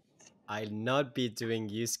I'll not be doing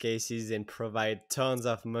use cases and provide tons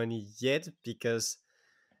of money yet because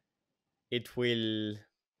it will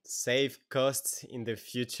save costs in the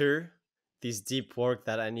future. This deep work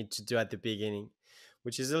that I need to do at the beginning,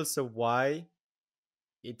 which is also why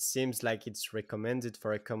it seems like it's recommended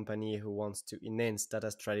for a company who wants to enhance data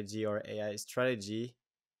strategy or AI strategy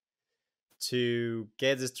to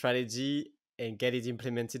get the strategy and get it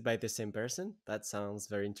implemented by the same person. That sounds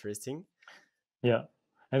very interesting. Yeah.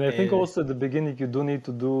 And I think And also at the beginning, you do need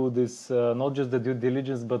to do this, not just the due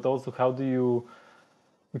diligence, but also how do you,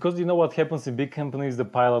 because what happens in big companies, the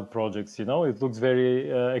pilot projects, it looks very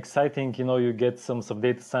exciting. You get some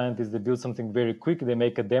data scientists, they build something very quick, they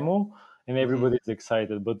make a demo and mhm, everybody's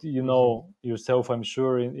excited. But mhm, yourself, I'm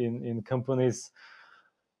sure in companies,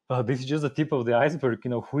 this is just the tip of the iceberg.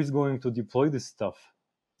 Who is going to deploy this stuff?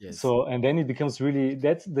 yes. So, and then it becomes really,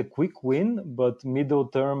 that's the quick win, but middle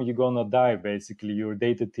term, you're going to die, basically. Your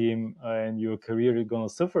data team and your career are going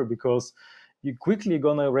to suffer because you quickly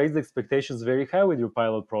going to raise the expectations very high with your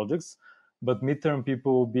pilot projects. But midterm,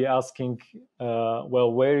 people will be asking,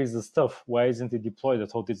 well, where is the stuff? Why isn't it deployed? I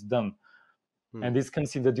thought it's done. Hmm, And this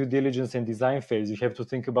comes in the due diligence and design phase. You have to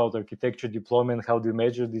think about architecture, deployment, how do you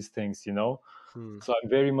measure these things. hmm, So I'm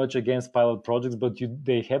very much against pilot projects, but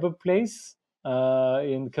they have a place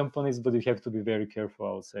in companies, but you have to be very careful,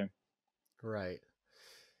 I would say. right.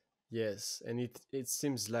 Yes, and it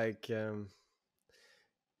seems like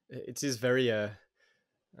it is very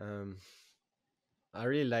um I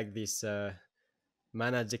really like this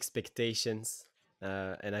manage expectations,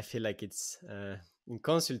 and I feel like in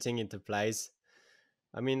consulting it applies.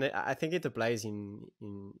 I mean, I think it applies in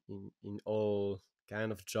all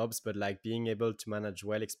kind of jobs, but like being able to manage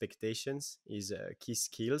well expectations is key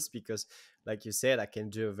skills, because, like you said, I can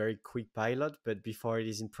do a very quick pilot, but before it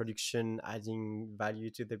is in production, adding value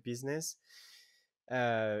to the business,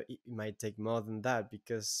 it might take more than that,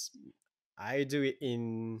 because I do it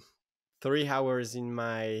in 3 hours in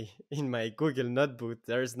my in my Google notebook.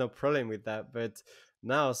 There is no problem with that. But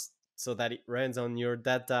now, so that it runs on your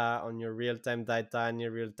data, on your real time data, and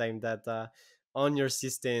your real time data on your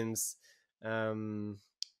systems, um,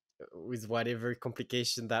 with whatever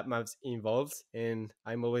complication that maps involves. And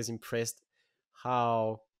I'm always impressed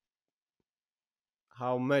how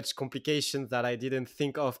much complications that I didn't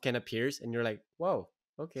think of can appear, and you're like, whoa,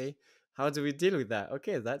 okay, how do we deal with that?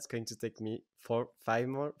 Okay, that's going to take me 5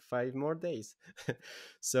 more days.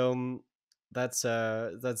 So that's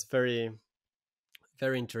very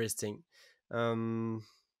very interesting. Um,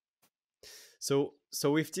 so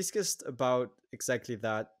we've discussed about exactly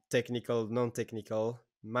that, technical, non-technical,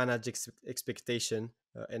 manage expectation,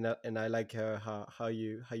 and I like how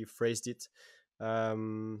you phrased it.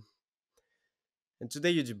 Um, And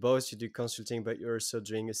today you do both. You do consulting, but you're also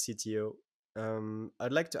doing a CTO.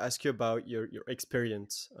 I'd like to ask you about your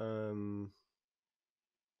experience.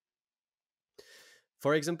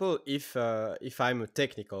 For example, if I'm a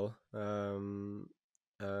technical, uh,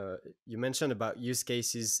 you mentioned about use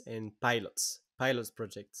cases and pilots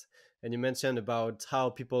projects, and you mentioned about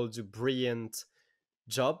how people do brilliant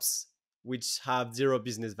jobs which have zero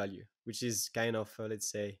business value, which is kind of let's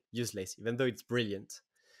say useless, even though it's brilliant.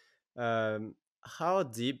 um, how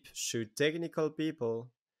deep should technical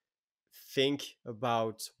people think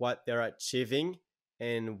about what they're achieving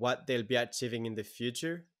and what they'll be achieving in the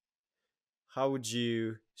future? How would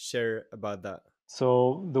you share about that?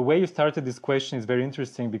 So the way you started this question is very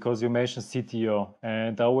interesting because you mentioned CTO,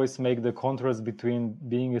 and I always make the contrast between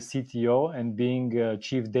being a CTO and being a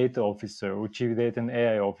chief data officer or chief data and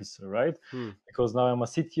AI officer, right? Hmm. Because now I'm a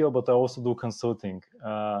CTO, but I also do consulting.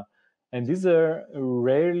 And these are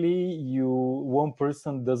rarely one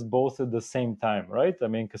person does both at the same time, right? I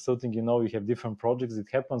mean, consulting, you have different projects, it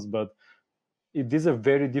happens, but these are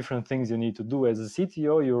very different things you need to do. As a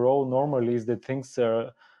CTO, your role normally is that things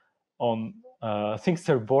are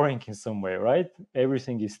boring in some way, right?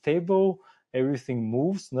 Everything is stable, everything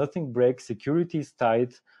moves, nothing breaks, security is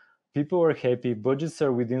tight, people are happy, budgets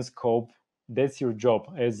are within scope. That's your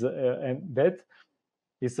job, and that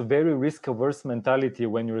is a very risk averse mentality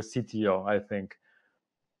when you're a CTO, I think.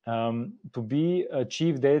 To be a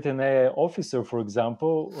chief data and AI officer, for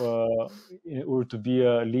example, or to be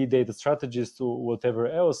a lead data strategist or whatever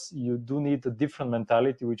else, you do need a different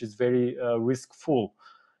mentality, which is very riskful.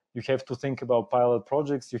 You have to think about pilot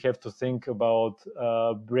projects. You have to think about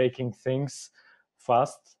breaking things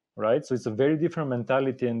fast, right? So it's a very different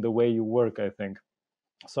mentality in the way you work, I think.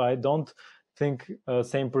 So I don't think a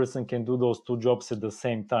same person can do those two jobs at the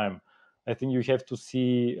same time. I think you have to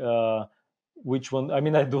see which one. I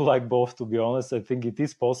mean, I do like both, to be honest. I think it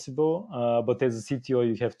is possible, but as a CTO,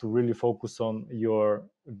 you have to really focus on your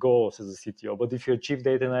goals as a CTO. But if you're a chief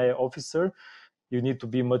data and AI officer, you need to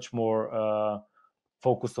be much more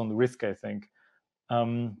focused on risk, I think.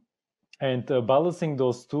 Um, and balancing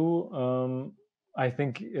those two, I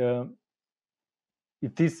think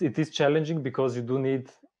it is challenging because you do need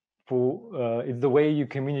to. It's the way you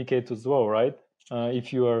communicate as well, right?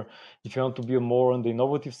 If you want to be more on the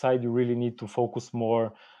innovative side, you really need to focus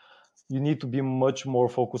more. You need to be much more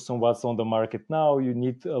focused on what's on the market now. You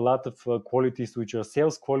need a lot of qualities which are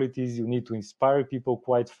sales qualities. You need to inspire people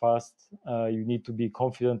quite fast. You need to be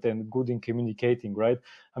confident and good in communicating, right?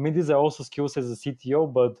 I mean, these are also skills as a CTO,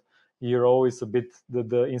 but you're always a bit,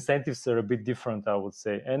 the incentives are a bit different, I would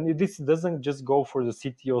say. And this doesn't just go for the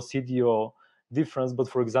CTO, CDO difference, but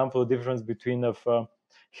for example, the difference between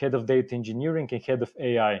head of data engineering and head of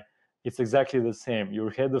AI. It's exactly the same. Your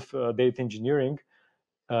head of data engineering,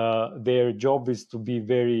 their job is to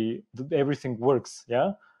be everything works.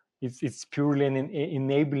 Yeah, it's purely an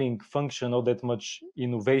enabling function, not that much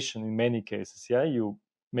innovation in many cases. Yeah, you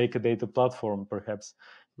make a data platform, perhaps.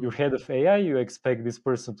 Your Hmm. head of AI, you expect this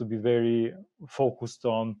person to be very focused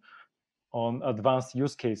on advanced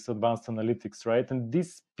use case, advanced analytics, right? And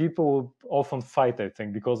these people often fight, I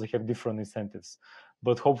think, because they have different incentives.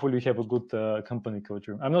 But hopefully you have a good company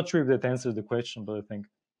culture. I'm not sure if that answers the question, but I think.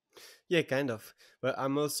 Yeah, kind of. But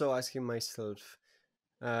I'm also asking myself,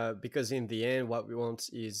 because in the end, what we want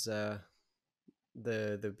is the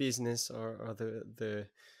business, or the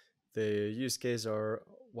use case, or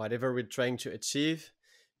whatever we're trying to achieve,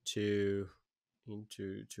 to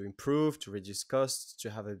to improve, to reduce costs, to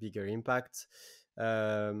have a bigger impact.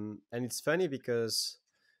 And it's funny because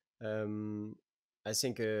um, I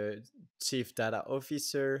think a chief data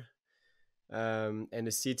officer and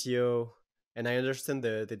a CTO, and I understand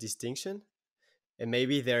the distinction, and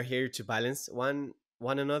maybe they're here to balance one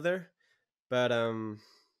another, but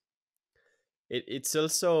it's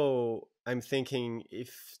also, I'm thinking,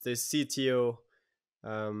 if the CTO,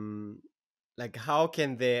 um, like how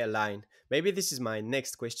can they align? Maybe this is my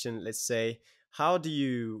next question. Let's say, how do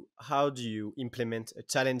you implement a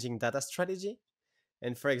challenging data strategy?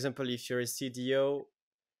 And for example, if you're a CDO,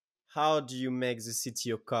 how do you make the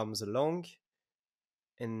CTO comes along?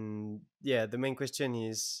 And yeah, the main question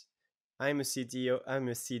is, I'm a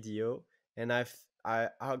CDO, and I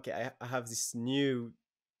have this new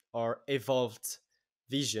or evolved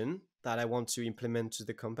vision that I want to implement to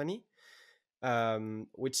the company,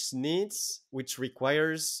 which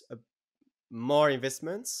requires more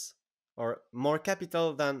investments or more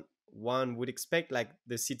capital than one would expect. Like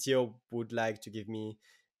the CTO would like to give me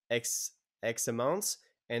X X amounts,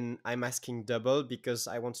 and I'm asking double because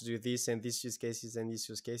I want to do this and these use cases and these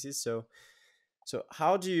use cases. So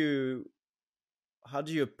how do you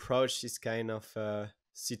approach this kind of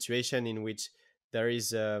situation in which there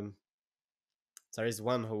is um, there is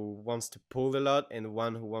one who wants to pull a lot and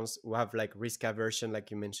one who have like risk aversion,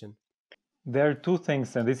 like you mentioned? There are two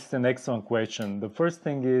things, and this is an excellent question. The first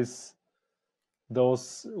thing is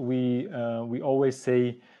those we always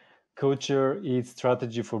say culture eats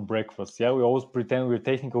strategy for breakfast. Yeah, we always pretend we're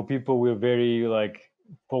technical people. We're very like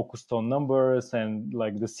focused on numbers, and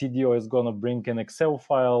like the CDO is gonna bring an Excel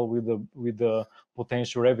file with the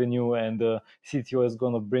potential revenue, and the CTO is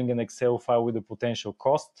gonna bring an Excel file with the potential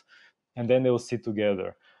cost, and then they'll sit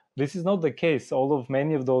together. This is not the case.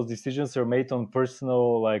 Many of those decisions are made on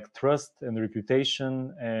personal like trust and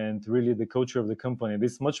reputation, and really the culture of the company.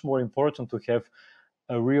 This is much more important to have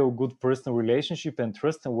a real good personal relationship and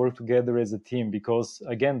trust and work together as a team, because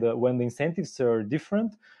again, when the incentives are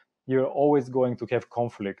different, you're always going to have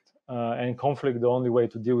conflict, and conflict, the only way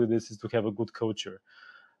to deal with this is to have a good culture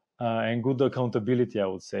and good accountability, I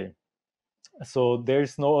would say. So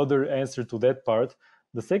there's no other answer to that part.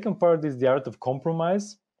 The second part is the art of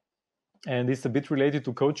compromise, and it's a bit related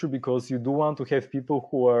to culture, because you do want to have people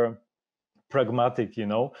who are pragmatic,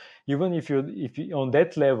 even if you on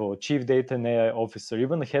that level, chief data and AI officer,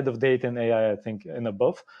 even the head of data and AI, I think, and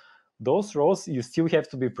above, those roles, you still have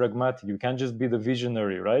to be pragmatic. You can't just be the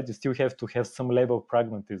visionary, right? You still have to have some level of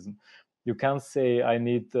pragmatism. You can't say I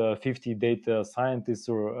need 50 data scientists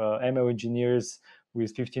or ML engineers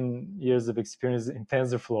with 15 years of experience in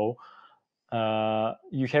TensorFlow.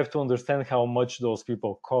 You have to understand how much those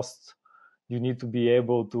people cost. You need to be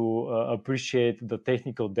able to appreciate the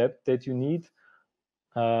technical depth that you need,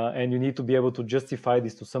 and you need to be able to justify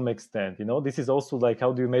this to some extent. This is also like,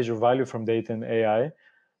 how do you measure value from data and AI?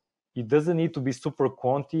 It doesn't need to be super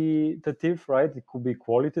quantitative, right? It could be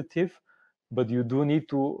qualitative, but you do need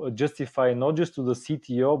to justify not just to the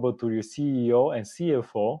CTO, but to your CEO and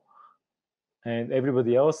CFO and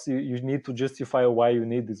everybody else. You need to justify why you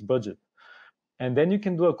need this budget, and then you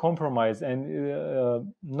can do a compromise.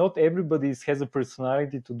 And not everybody has a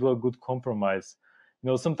personality to do a good compromise.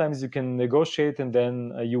 Sometimes you can negotiate, and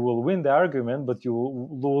then you will win the argument, but you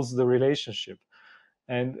will lose the relationship.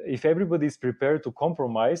 And if everybody is prepared to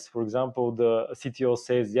compromise, for example, the CTO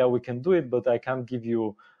says, yeah, we can do it, but I can't give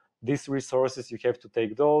you these resources, you have to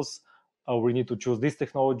take those, we need to choose this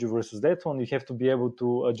technology versus that one. You have to be able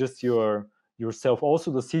to adjust yourself.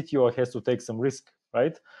 Also, the CTO has to take some risk,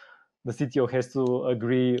 right? The CTO has to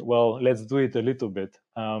agree, well, let's do it a little bit.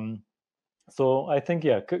 So I think,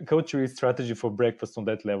 yeah, culture is strategy for breakfast on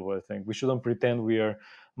that level. I think we shouldn't pretend we are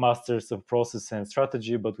masters of process and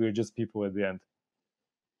strategy, but we're just people at the end.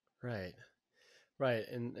 Right. Right,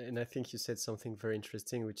 and I think you said something very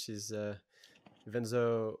interesting, which is, even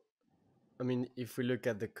though, I mean, if we look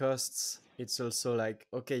at the costs, it's also like,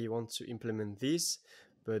 okay, you want to implement this,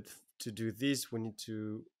 but to do this, we need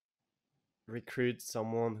to recruit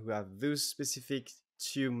someone who have those specific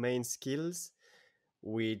two main skills,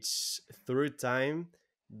 which through time,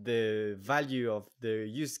 the value of the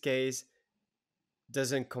use case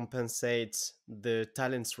doesn't compensate the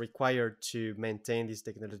talents required to maintain this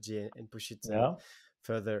technology and push it Yeah.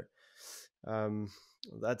 further. Um,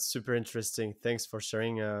 that's super interesting. Thanks for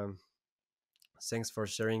sharing. Thanks for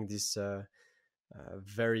sharing this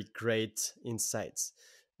very great insights.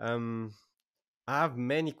 Um, I have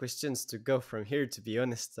many questions to go from here. To be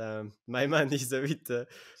honest, my mind is a bit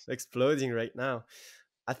exploding right now.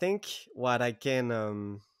 I think what I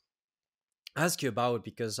can ask you about,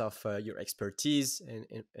 because of your expertise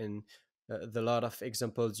and the lot of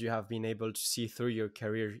examples you have been able to see through your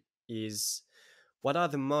career, is what are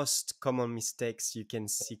the most common mistakes you can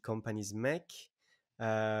see companies make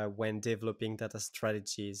when developing data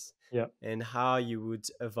strategies, Yeah. and how you would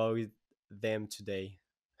avoid them today?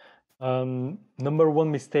 Number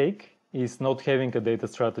one mistake is not having a data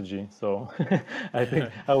strategy. So I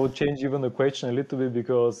think I would change even the question a little bit,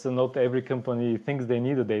 because not every company thinks they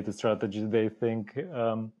need a data strategy. They think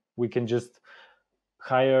we can just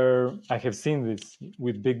hire. I have seen this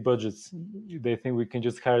with big budgets. They think we can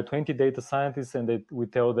just hire 20 data scientists and that we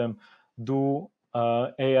tell them do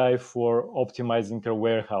AI for optimizing their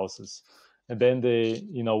warehouses. And then they,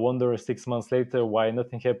 wonder 6 months later why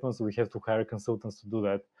nothing happens. We have to hire consultants to do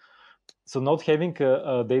that. So not having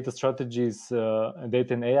a data strategies,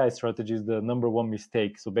 data and AI strategy is the number one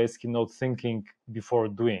mistake. So basically not thinking before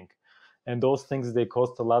doing. And those things, they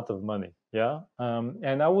cost a lot of money. Yeah.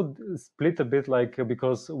 And I would split a bit, like,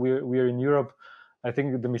 because we're in Europe. I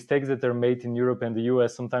think the mistakes that are made in Europe and the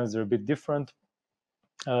US, sometimes they're a bit different.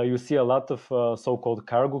 You see a lot of so-called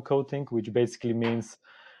cargo coding, which basically means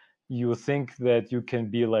you think that you can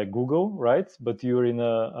be like Google, right? But you're in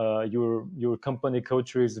your company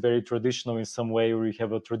culture is very traditional in some way, or you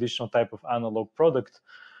have a traditional type of analog product.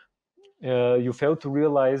 You fail to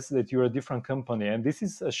realize that you're a different company, and this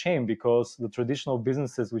is a shame, because the traditional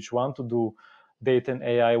businesses which want to do data and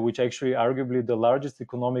AI, which actually arguably the largest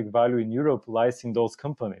economic value in Europe, lies in those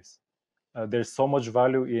companies. There's so much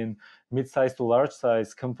value in mid-sized to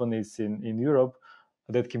large-size companies in Europe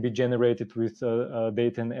that can be generated with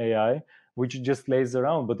data and AI, which just lays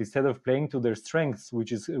around. But instead of playing to their strengths,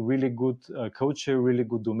 which is a really good culture, really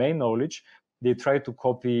good domain knowledge, they try to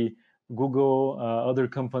copy Google, other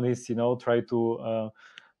companies, try to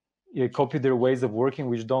copy their ways of working,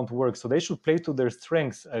 which don't work. So they should play to their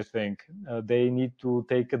strengths, I think. They need to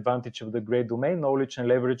take advantage of the great domain knowledge and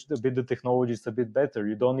leverage a bit the technologies a bit better.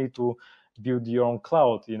 You don't need to build your own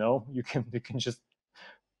cloud. You can just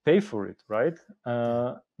pay for it, right?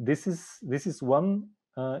 Yeah. This is one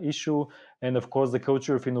issue. And of course, the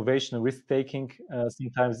culture of innovation and risk taking,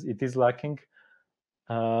 sometimes it is lacking.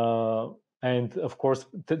 uh, and of course,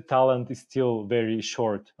 talent is still very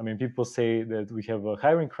short. I mean, people say that we have a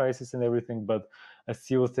hiring crisis and everything, but I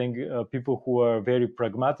still think people who are very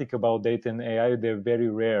pragmatic about data and AI, they're very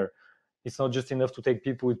rare. It's not just enough to take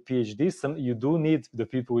people with PhDs. You do need the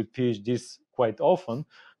people with PhDs quite often,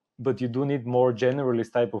 but you do need more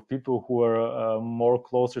generalist type of people who are more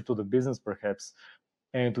closer to the business, perhaps.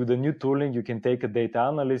 And with the new tooling, you can take a data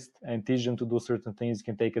analyst and teach them to do certain things. You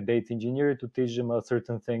can take a data engineer to teach them a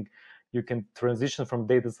certain thing. You can transition from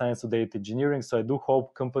data science to data engineering. So I do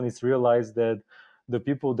hope companies realize that the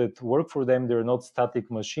people that work for them, they're not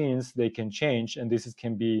static machines. They can change, and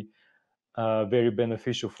can be very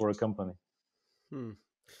beneficial for a company. Hmm.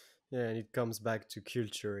 Yeah, and it comes back to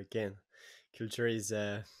culture again. Culture is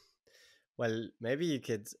well, maybe you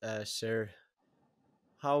could share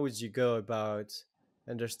how would you go about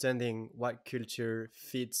understanding what culture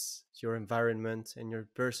fits your environment and your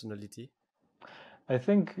personality? I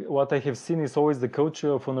think what I have seen is always the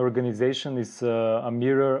culture of an organization is a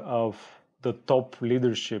mirror of the top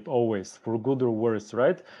leadership, always, for good or worse,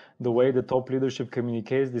 right? The Mm-hmm. way the top leadership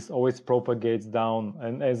communicates, this always propagates down.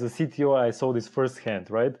 And as a CTO, I saw this firsthand,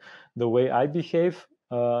 right? The way I behave,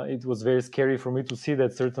 it was very scary for me to see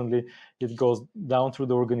that certainly it goes down through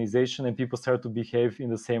the organization and people start to behave in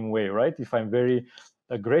the same way, right? If I'm very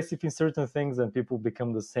aggressive in certain things, then people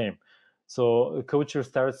become the same. So culture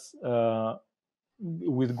starts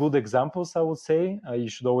with good examples, I would say. You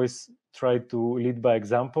should always try to lead by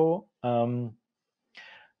example.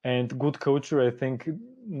 And good culture, I think,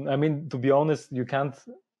 I mean, to be honest, you can't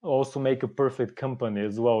also make a perfect company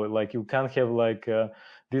as well. Like, you can't have like,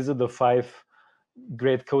 these are the five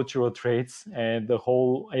great cultural traits, and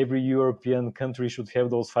every European country should have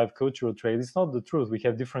those five cultural traits. It's not the truth. We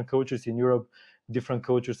have different cultures in Europe, different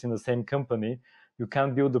cultures in the same company. You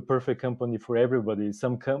can't build a perfect company for everybody.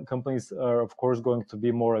 Some companies are, of course, going to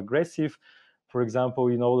be more aggressive. For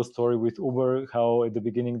example, you know the story with Uber, how at the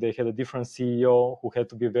beginning they had a different CEO who had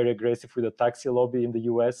to be very aggressive with the taxi lobby in the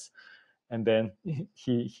US, and then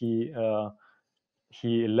he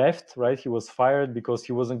left, right? He was fired because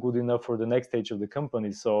he wasn't good enough for the next stage of the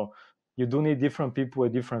company. So you do need different people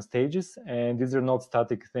at different stages, and these are not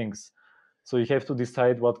static things. So you have to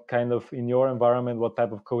decide what kind of, in your environment, what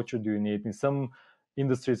type of culture do you need. In some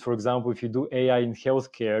industries, for example, if you do AI in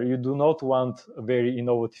healthcare, you do not want very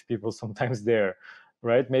innovative people sometimes there,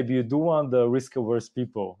 right? Maybe you do want the risk averse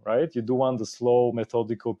people, right? You do want the slow,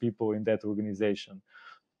 methodical people in that organization.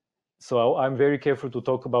 So I'm very careful to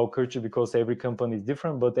talk about culture, because every company is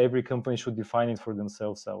different, but every company should define it for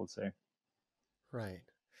themselves, I would say. Right,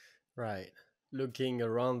 right. looking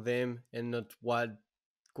around them and not what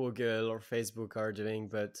Google or Facebook are doing,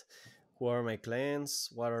 but who are my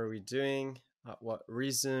clients? What are we doing? What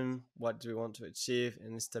reason? What do we want to achieve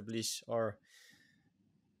and establish or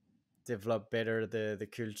develop better the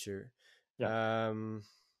culture? Yeah. Um,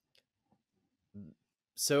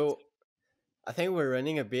 so I think we're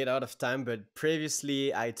running a bit out of time, but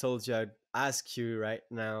previously I told you I'd ask you right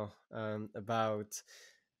now about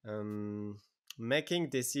um, making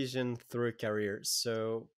decision through careers.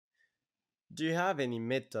 So do you have any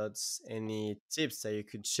methods, any tips that you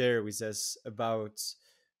could share with us about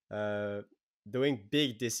uh, doing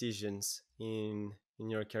big decisions in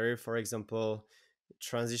your career? For example,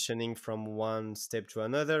 transitioning from one step to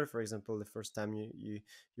another. For example, the first time you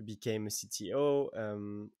became a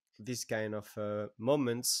CTO, these kind of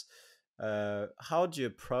moments. How do you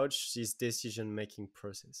approach this decision making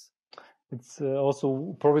process? It's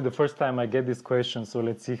also probably the first time I get this question, so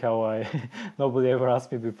let's see how I. Nobody ever asked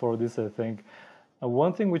me before this, I think.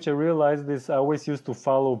 One thing which I realized is I always used to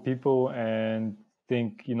follow people and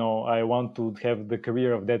think, I want to have the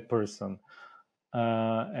career of that person,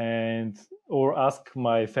 and or ask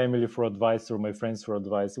my family for advice or my friends for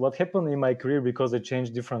advice. What happened in my career, because I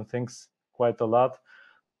changed different things quite a lot.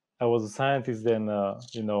 I was a scientist, then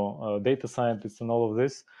data scientist, and all of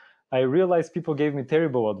this. I realized people gave me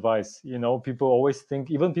terrible advice. People always think,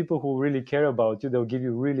 even people who really care about you, they'll give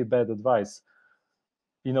you really bad advice.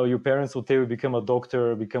 Your parents will tell you become a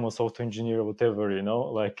doctor, become a software engineer, whatever,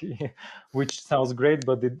 like, which sounds great,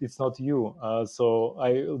 but it's not you. So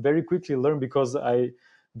I very quickly learned, because I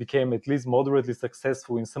became at least moderately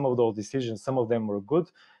successful in some of those decisions. Some of them were good.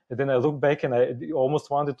 And then I look back and I almost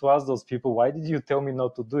wanted to ask those people, why did you tell me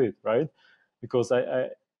not to do it, right? Because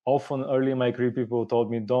I often early in my career, people told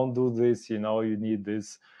me, don't do this, you need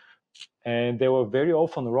this, and they were very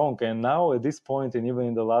often wrong. And now at this point, and even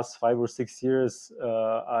in the last 5 or 6 years,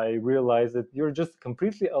 I realized that you're just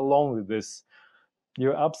completely alone with this.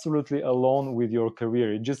 You're absolutely alone with your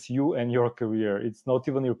career. It's just you and your career. It's not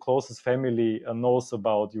even your closest family knows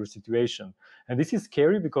about your situation. And this is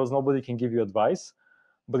scary, because nobody can give you advice,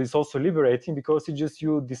 but it's also liberating, because it's just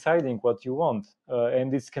you deciding what you want,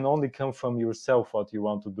 and this can only come from yourself, what you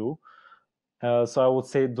want to do. So I would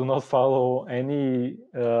say, do not follow any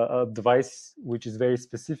advice which is very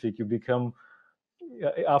specific. You become,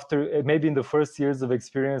 after maybe in the first years of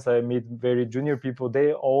experience, I meet very junior people.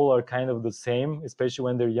 They all are kind of the same, especially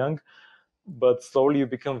when they're young. But slowly you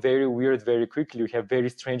become very weird very quickly. You have very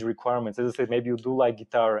strange requirements. As I said, maybe you do like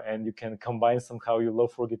guitar and you can combine somehow your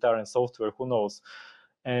love for guitar and software. Who knows?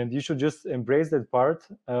 And you should just embrace that part,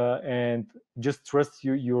 and just trust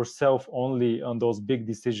yourself only on those big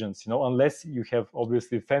decisions, unless you have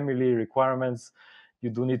obviously family requirements.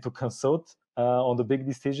 You do need to consult on the big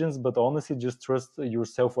decisions, but honestly, just trust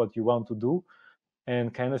yourself, what you want to do,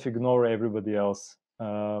 and kind of ignore everybody else,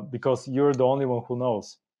 because you're the only one who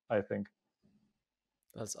knows, I think.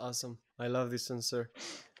 That's awesome. I love this answer.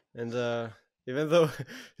 And even though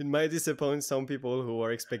it might disappoint some people who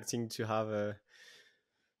are expecting to have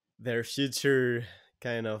their future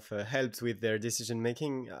kind of helped with their decision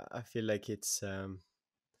making, I feel like it's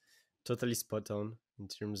totally spot on in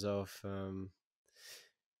terms of.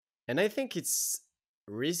 And I think it's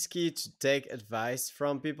risky to take advice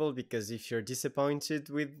from people, because if you're disappointed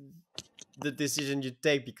with the decision you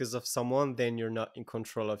take because of someone, then you're not in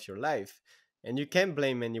control of your life. And you can't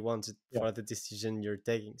blame anyone Yeah. for the decision you're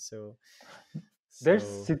taking. So, There's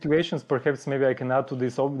so situations, perhaps maybe I can add to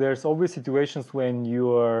this. There's always situations when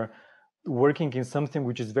you are working in something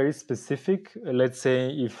which is very specific. Let's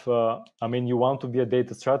say if, you want to be a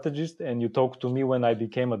data strategist, and you talk to me when I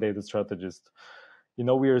became a data strategist.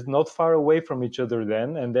 We are not far away from each other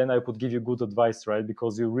then, and then I could give you good advice, right?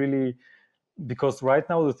 Because right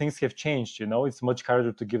now the things have changed. It's much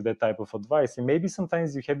harder to give that type of advice, and maybe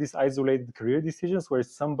sometimes you have these isolated career decisions where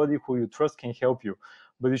somebody who you trust can help you,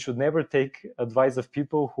 but you should never take advice of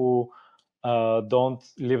people who don't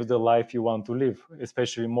live the life you want to live,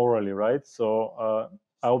 especially morally, right? So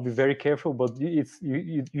I'll be very careful, but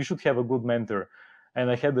you should have a good mentor, and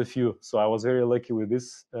I had a few, so I was very lucky with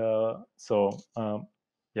this.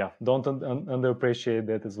 Yeah, don't underappreciate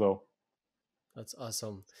that as well. that's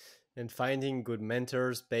awesome. And finding good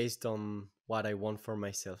mentors based on what I want for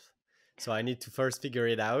myself. So I need to first figure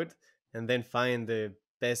it out and then find the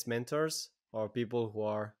best mentors or people who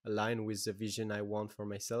are aligned with the vision I want for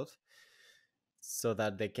myself, so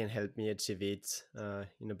that they can help me achieve it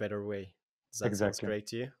in a better way. Does that sounds Exactly. great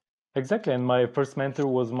to you? Exactly, and my first mentor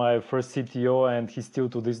was my first CTO, and he's still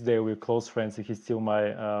to this day we're close friends. He's still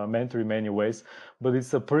my mentor in many ways, but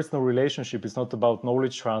it's a personal relationship. It's not about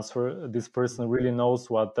knowledge transfer. This person Mhm. really knows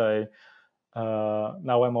what I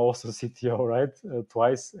Now I'm also CTO, right?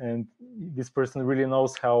 Twice, and this person really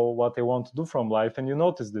knows how what they want to do from life, and you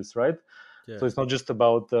notice this, right? Yeah. So it's not just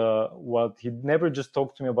about what he never just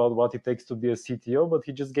talked to me about what it takes to be a CTO, but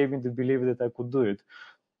he just gave me the belief that I could do it.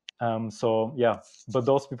 So yeah, but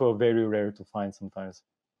those people are very rare to find sometimes.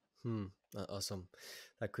 Hmm. Awesome.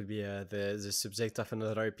 That could be the subject of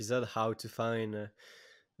another episode: how to find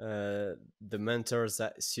the mentors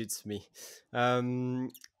that suits me.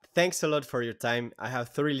 Um, Thanks a lot for your time. I have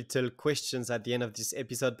three little questions at the end of this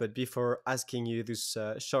episode, but before asking you these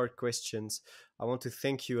short questions, I want to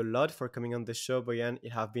thank you a lot for coming on the show, Boyan.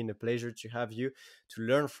 It has been a pleasure to have you, to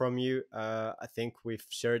learn from you. I think we've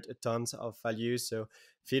shared a tons of value, so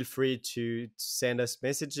feel free to send us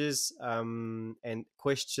messages and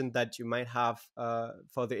questions that you might have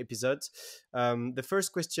for the episodes. The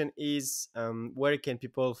first question is, where can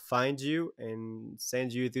people find you and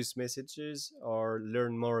send you these messages or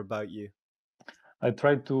learn more about you? I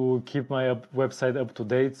try to keep my website up to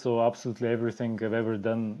date, so absolutely everything I've ever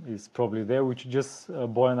done is probably there, which is just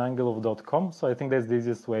boyanangelov.com. So I think that's the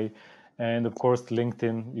easiest way. And of course,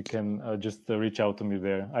 LinkedIn, you can just reach out to me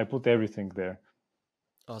there. I put everything there.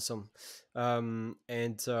 Awesome.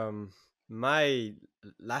 And my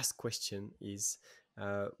last question is,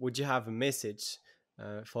 would you have a message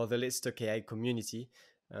for the Let's Talk AI community?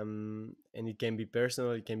 And it can be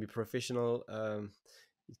personal, it can be professional,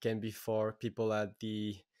 it can be for people in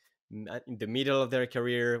the middle of their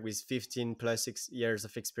career with 15 plus 6 years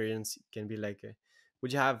of experience. It can be like,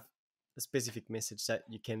 would you have a specific message that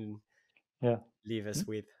you can Yeah. leave us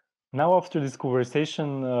with? Now, after this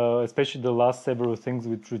conversation, especially the last several things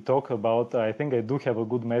which we talk about, I think I do have a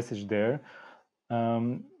good message there.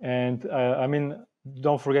 And I mean,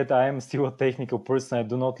 don't forget, I am still a technical person. I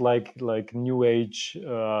do not like new age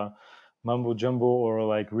mumbo jumbo or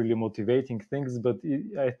like really motivating things. But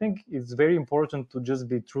I think it's very important to just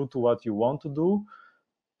be true to what you want to do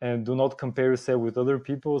and do not compare yourself with other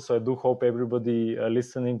people. So I do hope everybody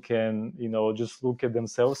listening can, just look at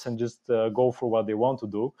themselves and just go for what they want to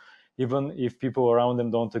do, even if people around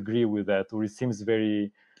them don't agree with that, or it seems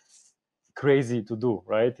very crazy to do,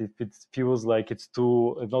 right? If it feels like it's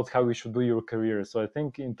too not how you should do your career. So I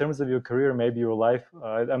think in terms of your career, maybe your life,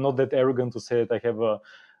 I'm not that arrogant to say that I have a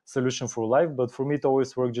solution for life, but for me it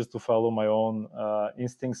always worked just to follow my own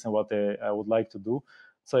instincts and what I would like to do.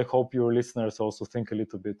 So I hope your listeners also think a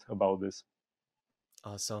little bit about this.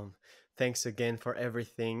 Awesome. Thanks again for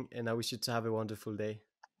everything, and I wish you to have a wonderful day.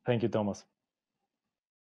 Thank you, Thomas.